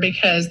Tinder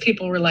because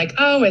people were like,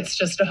 oh, it's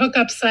just a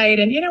hookup site.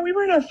 And, we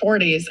were in our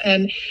 40s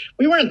and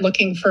we weren't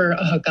looking for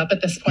a hookup at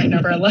this point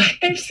of our lives.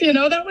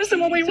 That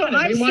wasn't what we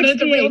wanted. We wanted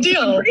the real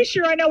deal. I'm pretty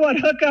sure I know what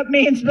hookup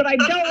means, but I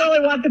don't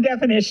really want the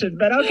definition.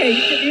 But okay,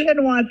 you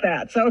didn't want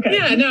that. So, okay.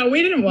 Yeah, no,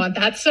 we didn't want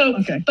that.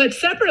 So, But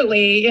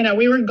separately,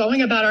 we were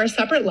going about our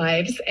separate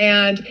lives,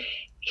 and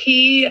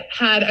he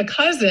had a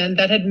cousin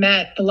that had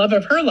met the love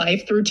of her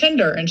life through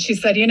Tinder. And she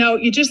said,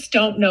 you just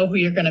don't know who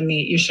you're going to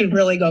meet. You should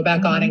really go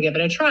back on and give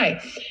it a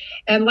try.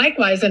 And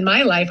likewise, in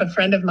my life, a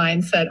friend of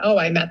mine said, oh,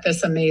 I met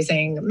this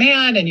amazing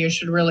man and you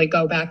should really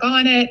go back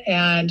on it.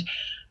 And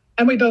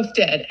we both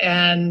did.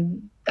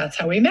 And that's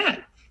how we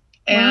met.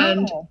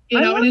 And, wow.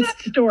 I love that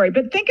story,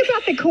 but think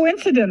about the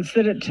coincidence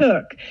that it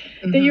took,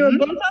 that you were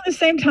both on the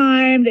same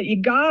time, that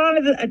you got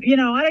onto the, I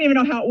don't even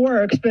know how it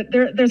works, but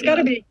there's got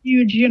to be a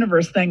huge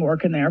universe thing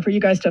working there for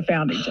you guys to have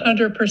found each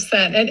other. 100%.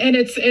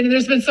 And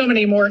there's been so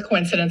many more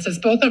coincidences.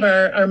 Both of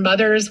our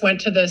mothers went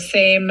to the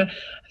same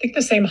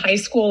high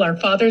school. Our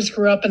fathers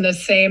grew up in the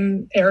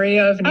same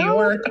area of New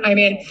York. I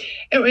mean,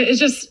 it's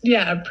just,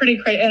 pretty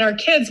crazy. And our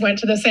kids went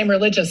to the same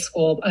religious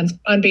school,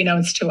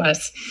 unbeknownst to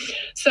us.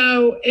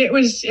 So it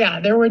was,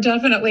 there were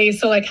definitely,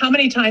 so like how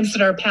many times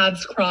did our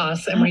paths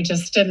cross and we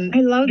just didn't, I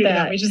love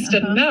that. We just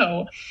didn't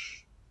know.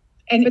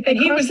 But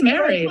he was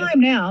married.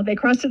 They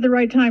crossed at the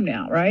right time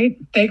now, right?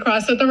 They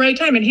crossed at the right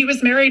time. And he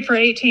was married for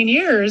 18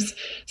 years.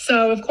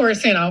 So, of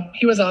course,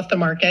 he was off the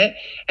market.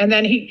 And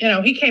then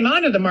he came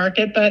onto the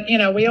market. But,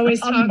 we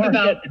always talk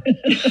about,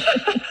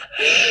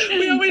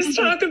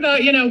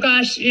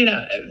 gosh,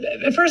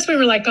 at first we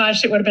were like,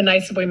 gosh, it would have been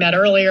nice if we met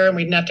earlier and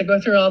we didn't have to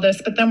go through all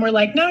this. But then we're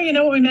like, no,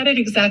 we met at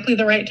exactly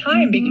the right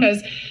time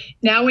because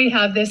now we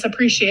have this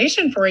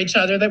appreciation for each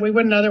other that we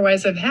wouldn't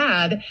otherwise have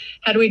had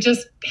we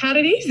just had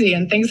it easy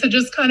and things had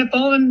just kind of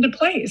fallen into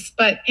place.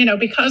 But,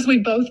 because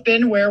we've both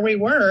been where we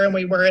were and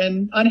we were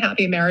in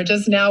unhappy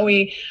marriages, now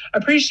we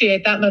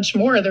appreciate that much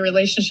more the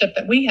relationship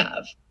that we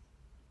have.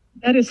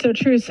 That is so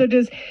true. So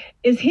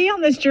is he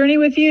on this journey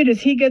with you?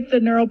 Does he get the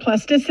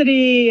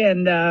neuroplasticity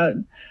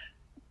and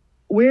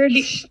weird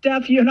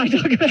stuff you and I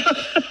talk about?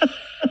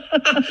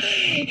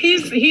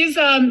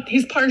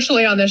 He's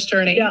partially on this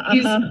journey.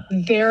 He's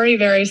very,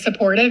 very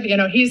supportive.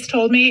 He's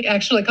told me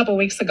actually a couple of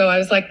weeks ago, I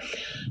was like,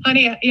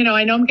 honey,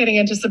 I know I'm getting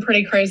into some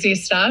pretty crazy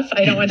stuff.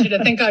 I don't want you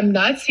to think I'm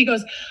nuts. He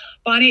goes,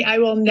 Bonni, I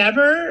will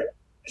never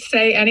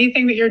say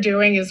anything that you're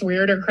doing is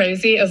weird or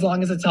crazy as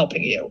long as it's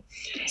helping you.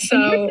 So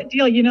and here's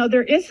the deal,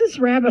 there is this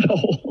rabbit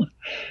hole.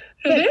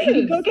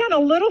 You go down a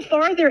little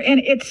farther and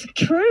it's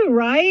true,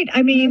 right?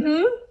 I mean,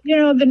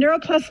 the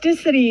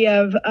neuroplasticity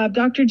of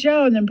Dr.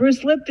 Joe and then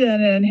Bruce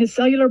Lipton and his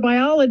cellular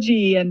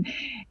biology. And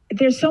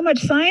there's so much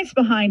science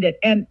behind it.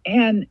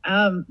 And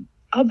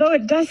although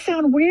it does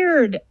sound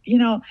weird,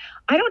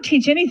 I don't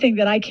teach anything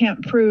that I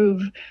can't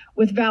prove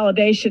with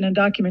validation and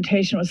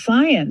documentation with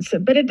science.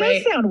 But it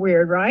does sound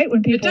weird, right?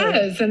 When people It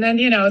does. And then,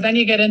 then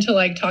you get into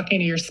like talking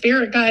to your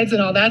spirit guides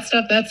and all that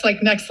stuff. That's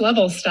like next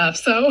level stuff.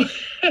 So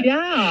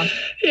yeah.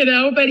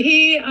 But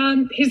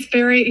he's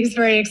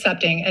very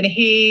accepting. And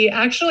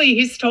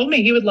he's told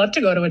me he would love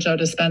to go to a Joe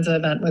Dispenza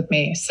event with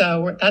me.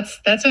 So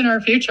that's in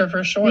our future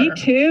for sure. Me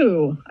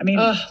too. I mean,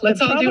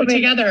 let's all do it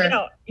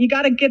together. You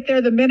got to get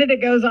there the minute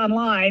it goes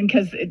online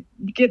because it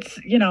gets,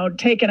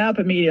 taken up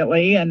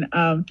immediately. And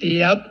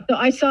so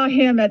I saw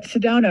him at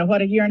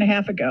Sedona, a year and a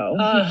half ago.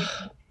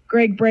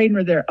 Greg Braden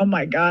were there. Oh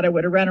my God, I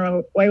would have ran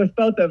away with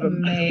both of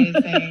them.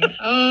 Amazing.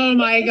 Oh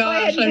my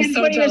gosh, I'm so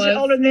 20 jealous. years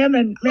older than them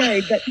and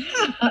married, but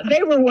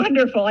they were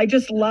wonderful. I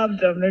just loved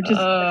them. They're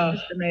just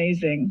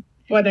amazing.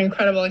 What an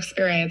incredible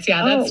experience.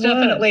 Yeah, that's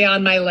definitely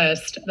on my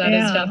list. That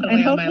is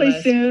definitely on my list. And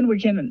hopefully soon we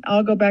can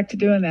all go back to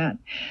doing that.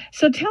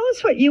 So tell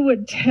us what you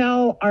would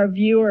tell our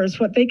viewers,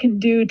 what they can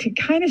do to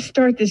kind of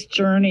start this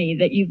journey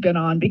that you've been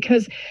on,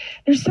 because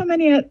there's so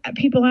many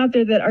people out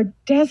there that are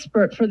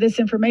desperate for this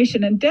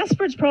information. And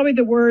desperate's probably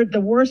the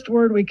worst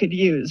word we could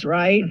use,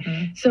 right?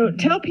 So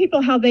tell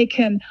people how they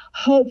can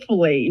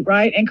hopefully,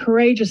 right, and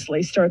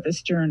courageously start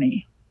this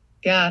journey.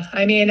 Yeah,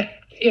 I mean,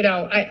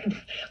 a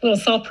little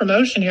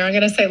self-promotion here. I'm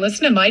going to say,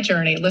 listen to my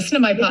journey, listen to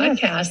my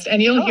podcast,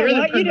 and you'll hear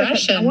the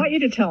progression. I want you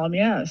to tell them,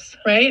 yes.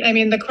 Right? I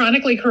mean, the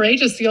Chronically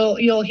Courageous,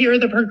 you'll hear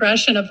the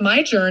progression of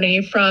my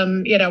journey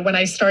from, when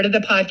I started the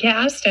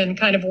podcast and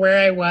kind of where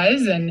I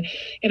was. And,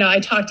 I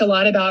talked a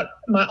lot about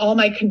all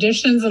my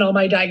conditions and all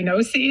my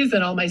diagnoses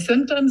and all my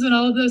symptoms and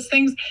all of those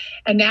things.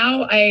 And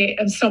now I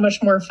am so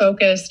much more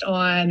focused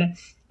on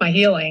my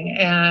healing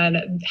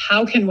and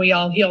how can we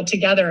all heal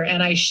together.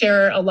 And I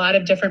share a lot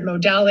of different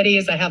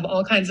modalities. I have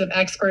all kinds of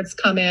experts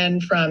come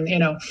in from,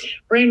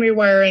 brain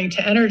rewiring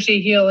to energy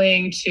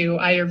healing to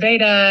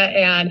Ayurveda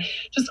and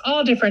just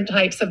all different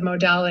types of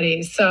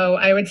modalities. So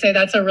I would say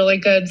that's a really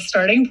good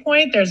starting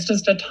point. There's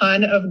just a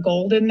ton of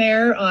gold in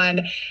there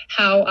on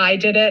how I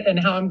did it and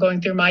how I'm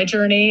going through my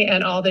journey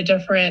and all the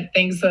different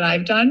things that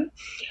I've done.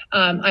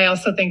 I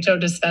also think Joe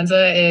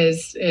Dispenza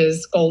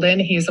is golden.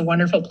 He's a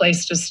wonderful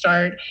place to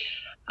start.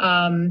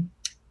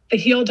 The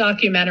Heal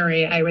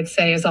documentary, I would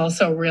say, is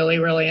also really,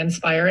 really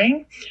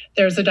inspiring.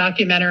 There's a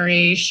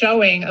documentary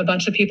showing a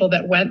bunch of people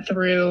that went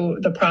through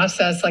the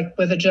process, like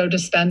with a Joe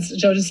Dispenza.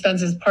 Joe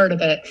Dispenza is part of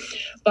it,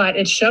 but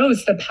it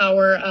shows the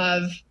power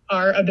of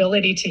our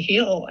ability to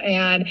heal.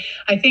 And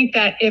I think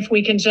that if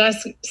we can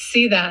just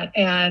see that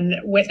and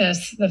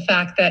witness the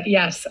fact that,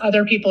 yes,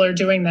 other people are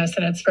doing this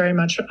and it's very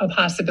much a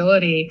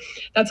possibility,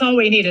 that's all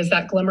we need is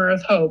that glimmer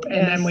of hope.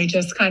 And then we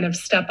just kind of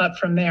step up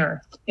from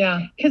there.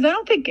 Yeah. Because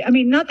not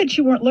that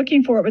you weren't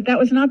looking for it, but that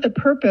was not the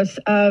purpose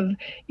of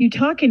you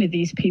talking to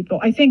these people.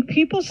 I think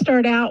people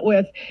start out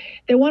with,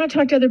 they want to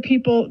talk to other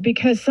people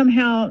because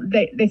somehow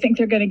they think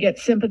they're going to get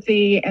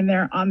sympathy and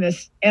they're on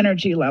this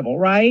energy level,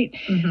 right?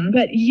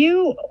 But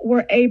you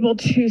we're able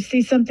to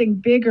see something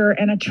bigger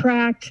and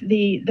attract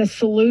the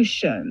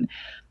solution.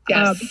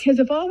 Yes. Because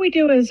if all we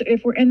do is,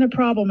 if we're in the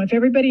problem, if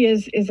everybody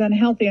is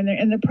unhealthy and they're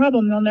in the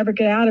problem, they'll never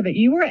get out of it.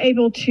 You were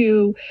able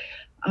to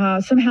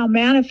somehow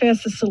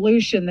manifest a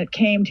solution that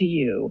came to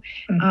you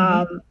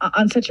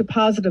on such a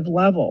positive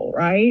level,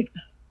 right?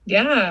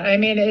 Yeah. I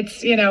mean,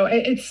 it's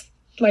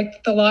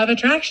like the law of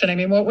attraction. I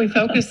mean, what we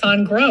focus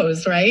on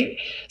grows, right?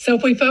 So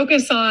if we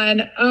focus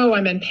on, oh,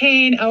 I'm in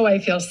pain, oh, I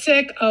feel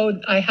sick, oh,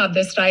 I have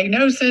this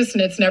diagnosis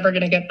and it's never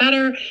going to get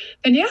better,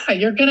 then yeah,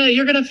 you're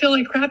gonna feel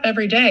like crap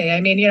every day.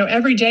 I mean,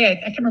 every day, I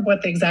can't remember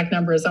what the exact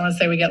number is. I want to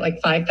say we get like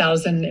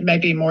 5,000, it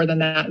might be more than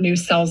that, new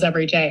cells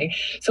every day.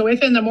 So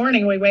if in the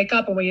morning we wake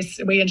up and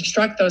we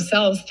instruct those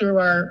cells through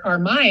our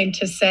mind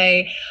to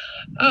say,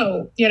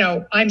 oh,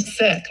 I'm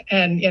sick,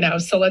 and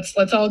so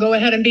let's all go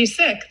ahead and be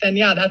sick, then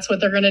yeah, that's what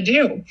they're going to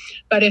do.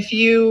 But if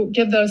you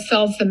give those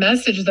cells the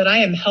message that I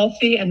am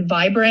healthy and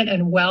vibrant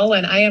and well,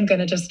 and I am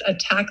going to just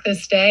attack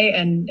this day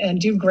and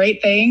do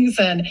great things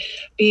and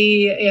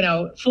be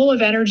full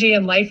of energy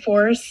and life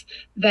force,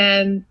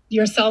 then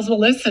your cells will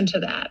listen to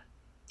that.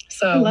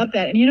 So I love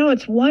that. And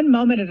it's one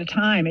moment at a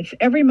time. It's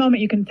every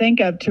moment you can think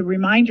of to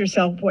remind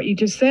yourself what you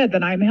just said,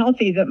 that I'm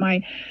healthy, that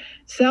my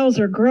cells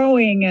are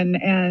growing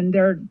and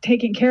they're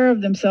taking care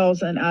of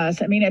themselves and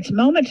us. I mean, it's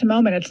moment to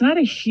moment. It's not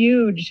a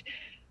huge,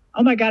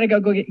 oh my God, I go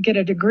get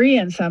a degree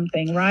in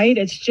something, right?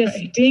 It's just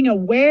being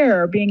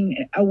aware in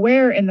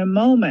the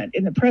moment,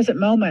 in the present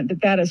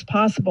moment, that is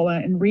possible,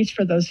 and reach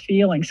for those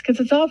feelings, because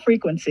it's all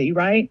frequency,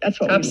 right?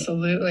 That's what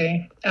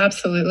Absolutely.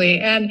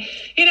 And,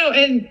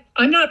 and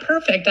I'm not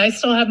perfect. I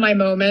still have my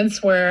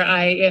moments where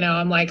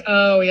I'm like,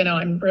 oh,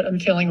 I'm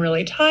feeling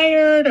really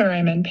tired, or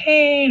I'm in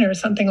pain or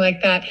something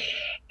like that.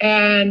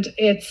 And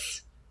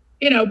it's,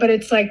 but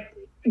it's like,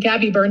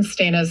 Gabby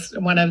Bernstein is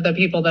one of the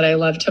people that I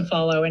love to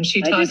follow, and she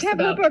talks about. I just have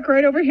her book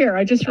right over here.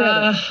 I just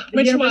read it.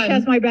 Which one?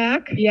 Has My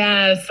Back.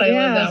 Yes, I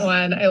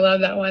love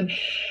that one.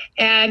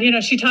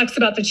 And she talks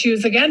about the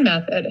choose again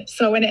method.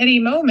 So in any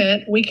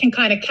moment, we can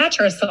kind of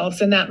catch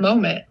ourselves in that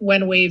moment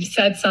when we've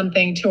said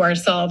something to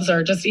ourselves,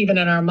 or just even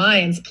in our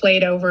minds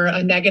played over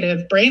a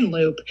negative brain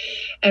loop,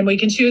 and we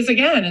can choose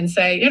again and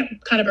say,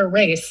 kind of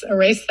erase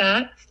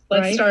that.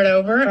 Let's start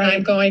over. Right.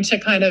 I'm going to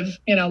kind of,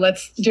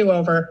 let's do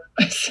over.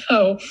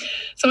 So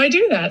I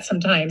do that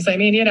sometimes. I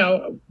mean,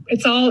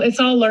 it's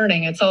all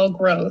learning. It's all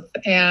growth.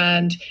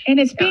 And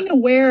it's being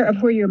aware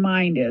of where your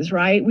mind is,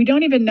 right? We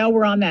don't even know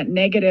we're on that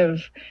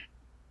negative,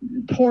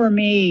 poor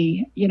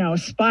me,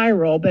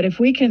 spiral. But if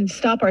we can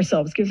stop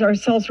ourselves, give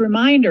ourselves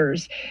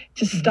reminders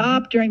to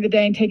stop during the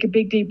day and take a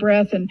big, deep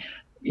breath and,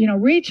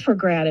 reach for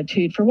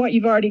gratitude for what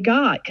you've already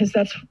got, because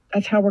that's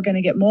how we're going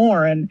to get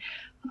more. And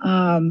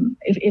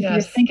if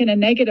you're thinking a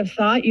negative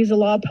thought, use the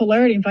law of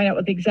polarity and find out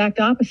what the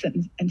exact opposite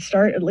and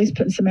start at least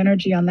putting some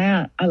energy on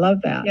that. I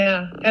love that.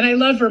 Yeah. And I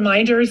love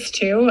reminders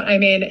too. I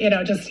mean,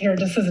 just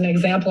as an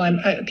example,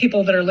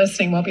 people that are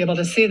listening won't be able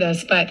to see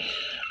this, but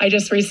I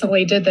just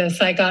recently did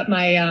this. I got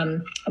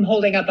I'm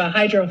holding up a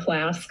hydro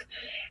flask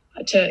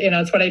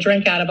it's what I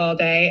drink out of all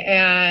day.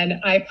 And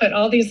I put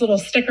all these little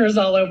stickers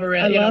all over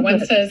it.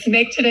 One says,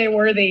 make today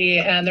worthy,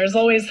 and there's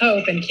always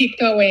hope, and keep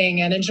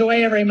going, and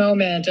enjoy every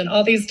moment, and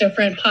all these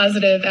different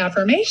positive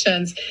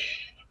affirmations.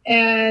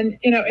 And,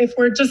 if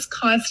we're just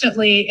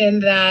constantly in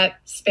that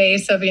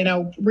space of,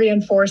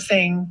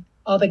 reinforcing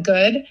all the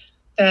good,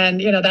 then,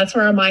 that's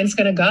where our mind's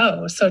going to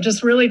go. So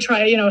just really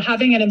try,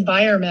 having an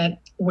environment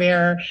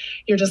where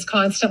you're just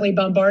constantly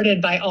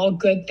bombarded by all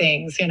good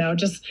things,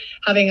 just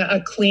having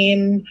a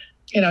clean,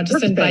 just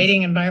workspace.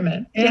 Inviting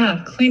environment.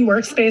 Yeah. Clean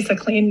workspace, a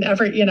clean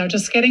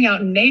just getting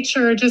out in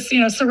nature, just,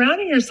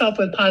 surrounding yourself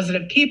with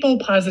positive people,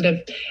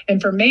 positive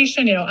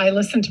information. I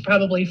listen to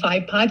probably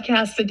 5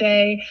 podcasts a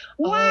day.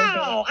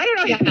 Wow. I don't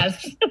know.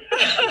 Yes.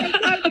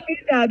 I do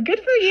that. Good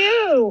for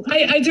you.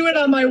 I do it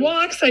on my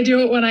walks. I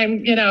do it when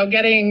I'm,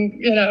 getting,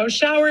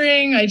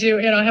 showering. I do,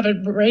 I have a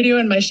radio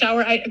in my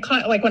shower.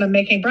 Like when I'm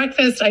making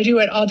breakfast, I do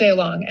it all day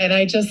long. And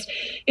I just,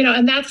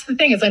 and that's the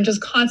thing, is I'm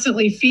just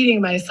constantly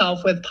feeding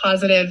myself with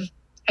positive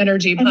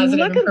energy, positive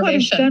look information. At what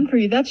it's done for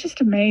you. That's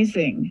just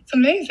amazing. It's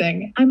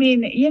amazing. I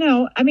mean,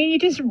 you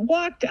just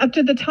walked up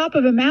to the top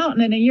of a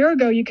mountain, and a year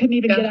ago you couldn't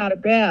even get out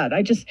of bed.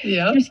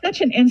 You're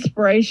such an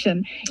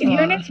inspiration. And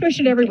you're an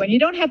inspiration to everyone. You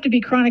don't have to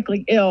be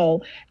chronically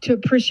ill to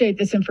appreciate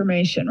this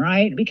information,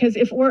 right? Because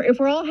if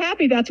we're all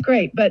happy, that's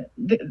great. But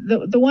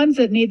the ones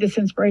that need this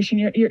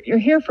inspiration, you're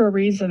here for a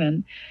reason.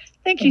 And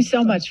thank you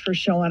so much for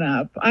showing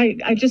up.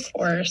 Of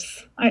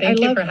course. Thank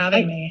you for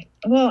having me.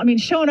 Well, I mean,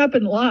 showing up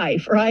in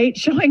life, right?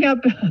 Showing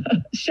up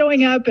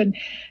and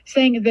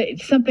saying that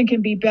something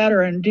can be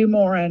better and do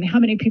more, and how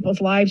many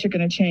people's lives are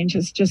going to change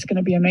is just going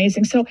to be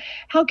amazing. So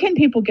how can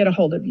people get a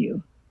hold of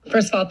you?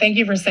 First of all, thank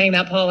you for saying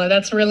that, Paula.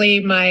 That's really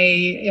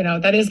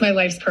that is my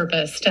life's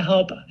purpose, to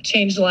help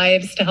change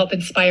lives, to help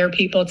inspire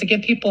people, to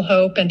give people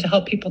hope, and to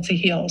help people to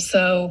heal.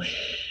 So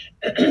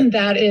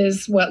that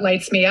is what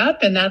lights me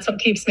up, and that's what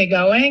keeps me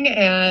going.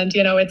 And,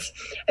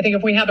 I think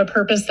if we have a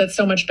purpose that's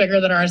so much bigger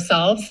than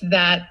ourselves,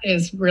 that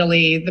is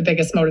really the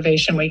biggest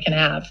motivation we can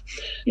have.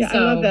 Yeah, I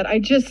love that.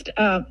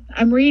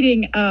 I'm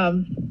reading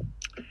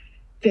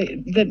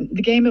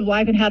the Game of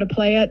Life and How to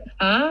Play It.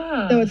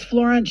 So it's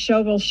Florence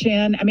Scovel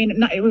Shinn. I mean,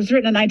 it was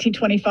written in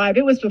 1925.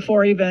 It was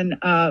before even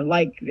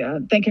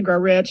Think and Grow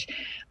Rich.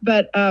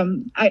 But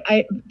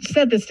I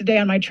said this today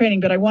on my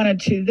training, but I wanted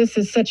to. This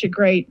is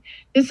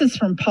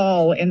from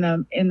Paul in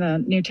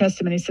the New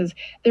Testament. He says,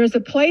 "There's a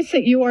place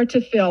that you are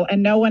to fill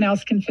and no one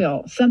else can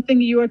fill.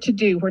 Something you are to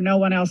do where no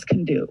one else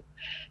can do."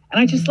 And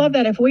I just love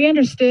that. If we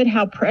understood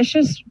how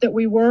precious that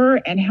we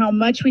were and how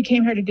much we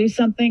came here to do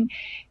something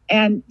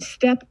and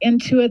step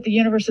into it, the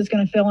universe is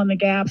going to fill in the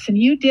gaps. And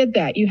you did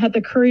that. You had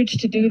the courage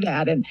to do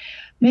that. And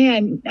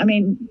man, I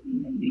mean,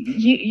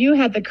 you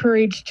had the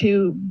courage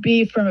to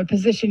be from a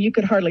position you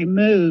could hardly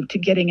move to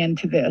getting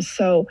into this.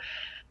 So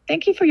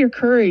thank you for your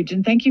courage,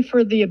 and thank you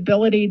for the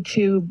ability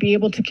to be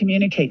able to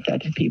communicate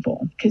that to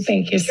people. Because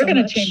you're going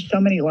to change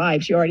so many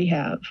lives. You already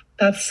have.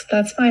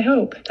 That's my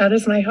hope. That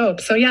is my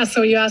hope. So you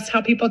asked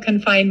how people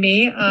can find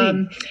me.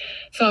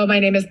 So my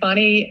name is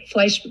Bonni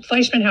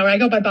Fleischman Howard. I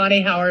go by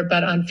Bonni Howard,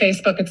 but on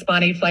Facebook it's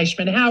Bonni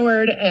Fleischman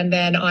Howard. And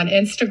then on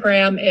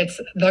Instagram, it's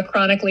The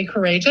Chronically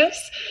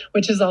Courageous,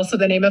 which is also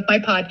the name of my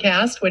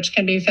podcast, which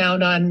can be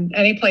found on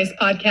any place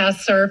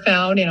podcasts are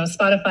found,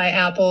 Spotify,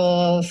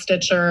 Apple,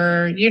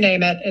 Stitcher, you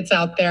name it, it's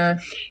out there.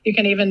 You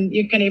can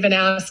even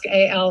ask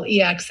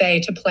Alexa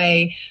to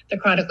play The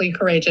Chronically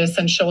Courageous,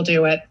 and she'll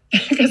do it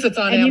because it's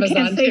on Amazon too.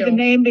 You can't say the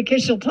name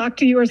because she'll talk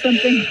to you or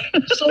something.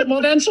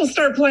 Then she'll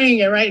start playing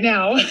it right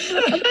now.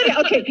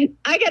 Okay,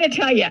 I got to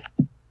tell you,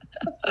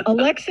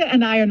 Alexa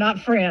and I are not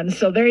friends,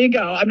 so there you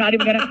go. I'm not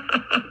even going to.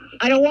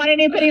 I don't want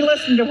anybody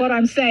listening to what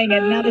I'm saying,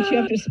 and now that you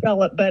have to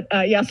spell it, but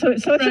so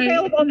it's right.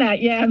 Available on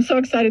that. Yeah, I'm so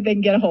excited they can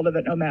get a hold of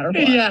it no matter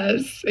what.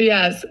 Yes.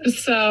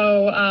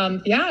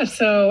 So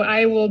so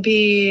I will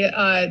be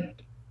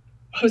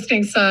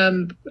hosting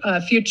some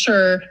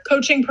future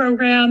coaching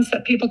programs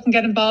that people can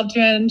get involved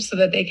in so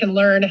that they can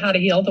learn how to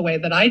heal the way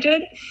that I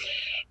did.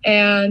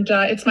 And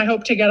it's my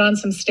hope to get on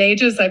some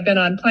stages. I've been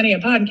on plenty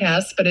of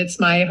podcasts, but it's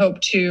my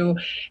hope to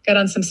get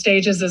on some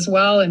stages as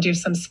well and do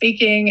some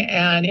speaking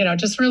and,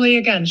 just really,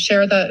 again,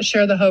 share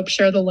the hope,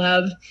 share the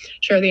love,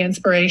 share the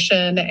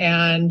inspiration,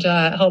 and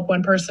help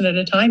one person at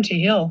a time to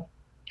heal.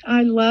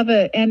 I love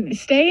it. And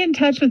stay in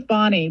touch with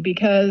Bonni,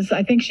 because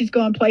I think she's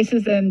going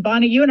places. And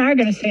Bonni, you and I are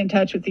going to stay in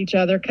touch with each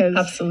other, because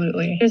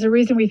absolutely, there's a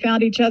reason we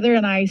found each other.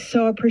 And I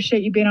so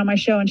appreciate you being on my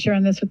show and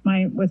sharing this with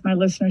my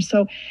listeners.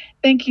 So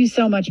thank you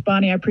so much,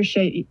 Bonni. I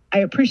appreciate you,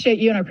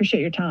 and I appreciate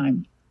your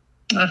time.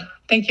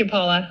 Thank you,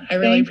 Paula. I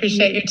really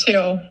appreciate you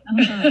too.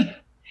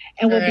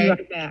 And we'll be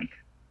right back.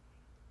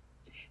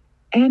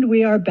 And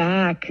we are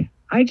back.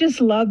 I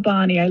just love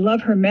Bonni. I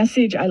love her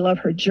message. I love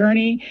her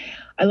journey.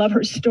 I love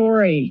her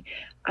story.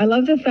 I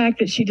love the fact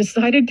that she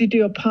decided to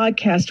do a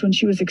podcast when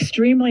she was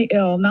extremely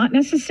ill, not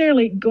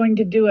necessarily going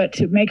to do it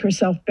to make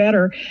herself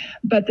better,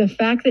 but the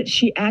fact that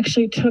she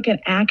actually took an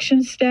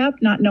action step,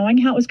 not knowing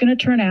how it was going to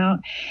turn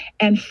out,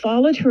 and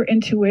followed her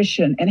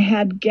intuition and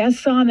had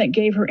guests on that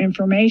gave her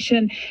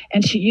information,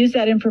 and she used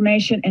that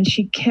information and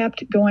she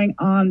kept going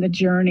on the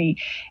journey.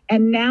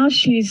 And now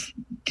she's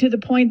to the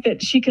point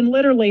that she can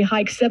literally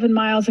hike 7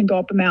 miles and go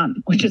up a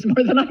mountain, which is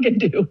more than I can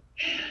do.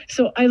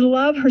 So I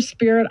love her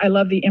spirit. I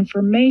love the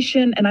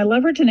information, and I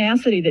love her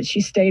tenacity that she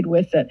stayed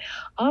with it.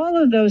 All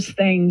of those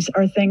things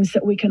are things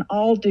that we can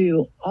all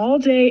do all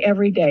day,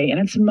 every day. And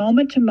it's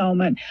moment to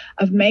moment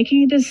of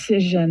making a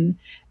decision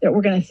that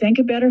we're going to think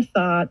a better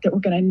thought, that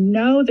we're going to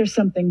know there's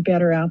something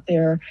better out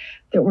there,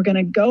 that we're going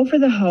to go for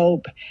the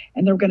hope,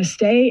 and that we're going to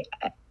stay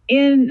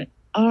in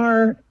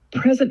our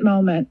present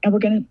moment, and we're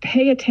going to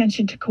pay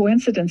attention to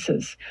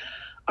coincidences.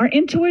 Our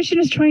intuition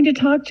is trying to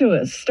talk to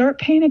us. Start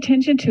paying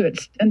attention to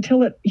it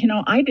until it,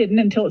 I didn't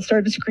until it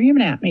started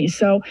screaming at me.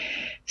 So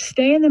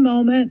stay in the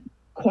moment,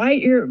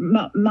 quiet your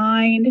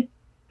mind,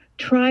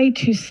 try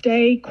to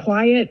stay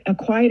quiet, a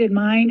quieted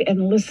mind,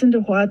 and listen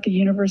to what the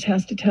universe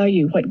has to tell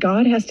you, what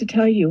God has to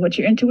tell you, what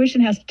your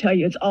intuition has to tell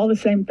you. It's all the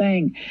same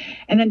thing.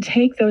 And then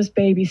take those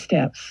baby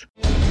steps.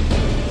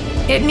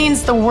 It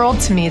means the world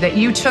to me that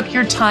you took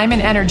your time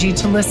and energy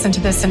to listen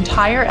to this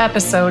entire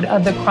episode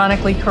of The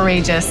Chronically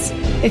Courageous.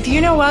 If you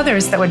know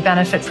others that would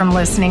benefit from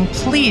listening,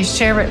 please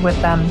share it with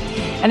them.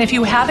 And if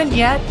you haven't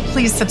yet,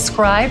 please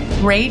subscribe,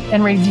 rate,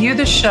 and review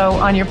the show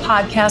on your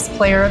podcast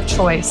player of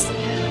choice.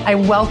 I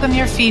welcome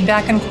your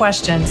feedback and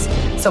questions,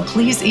 so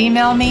please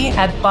email me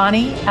at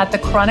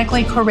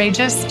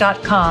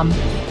Bonni@thechronicallycourageous.com.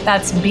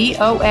 That's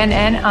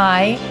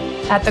BONNI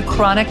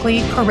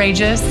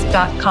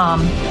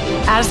 @thechronicallycourageous.com.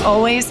 As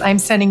always, I'm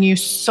sending you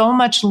so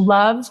much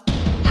love,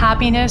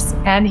 happiness,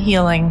 and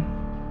healing.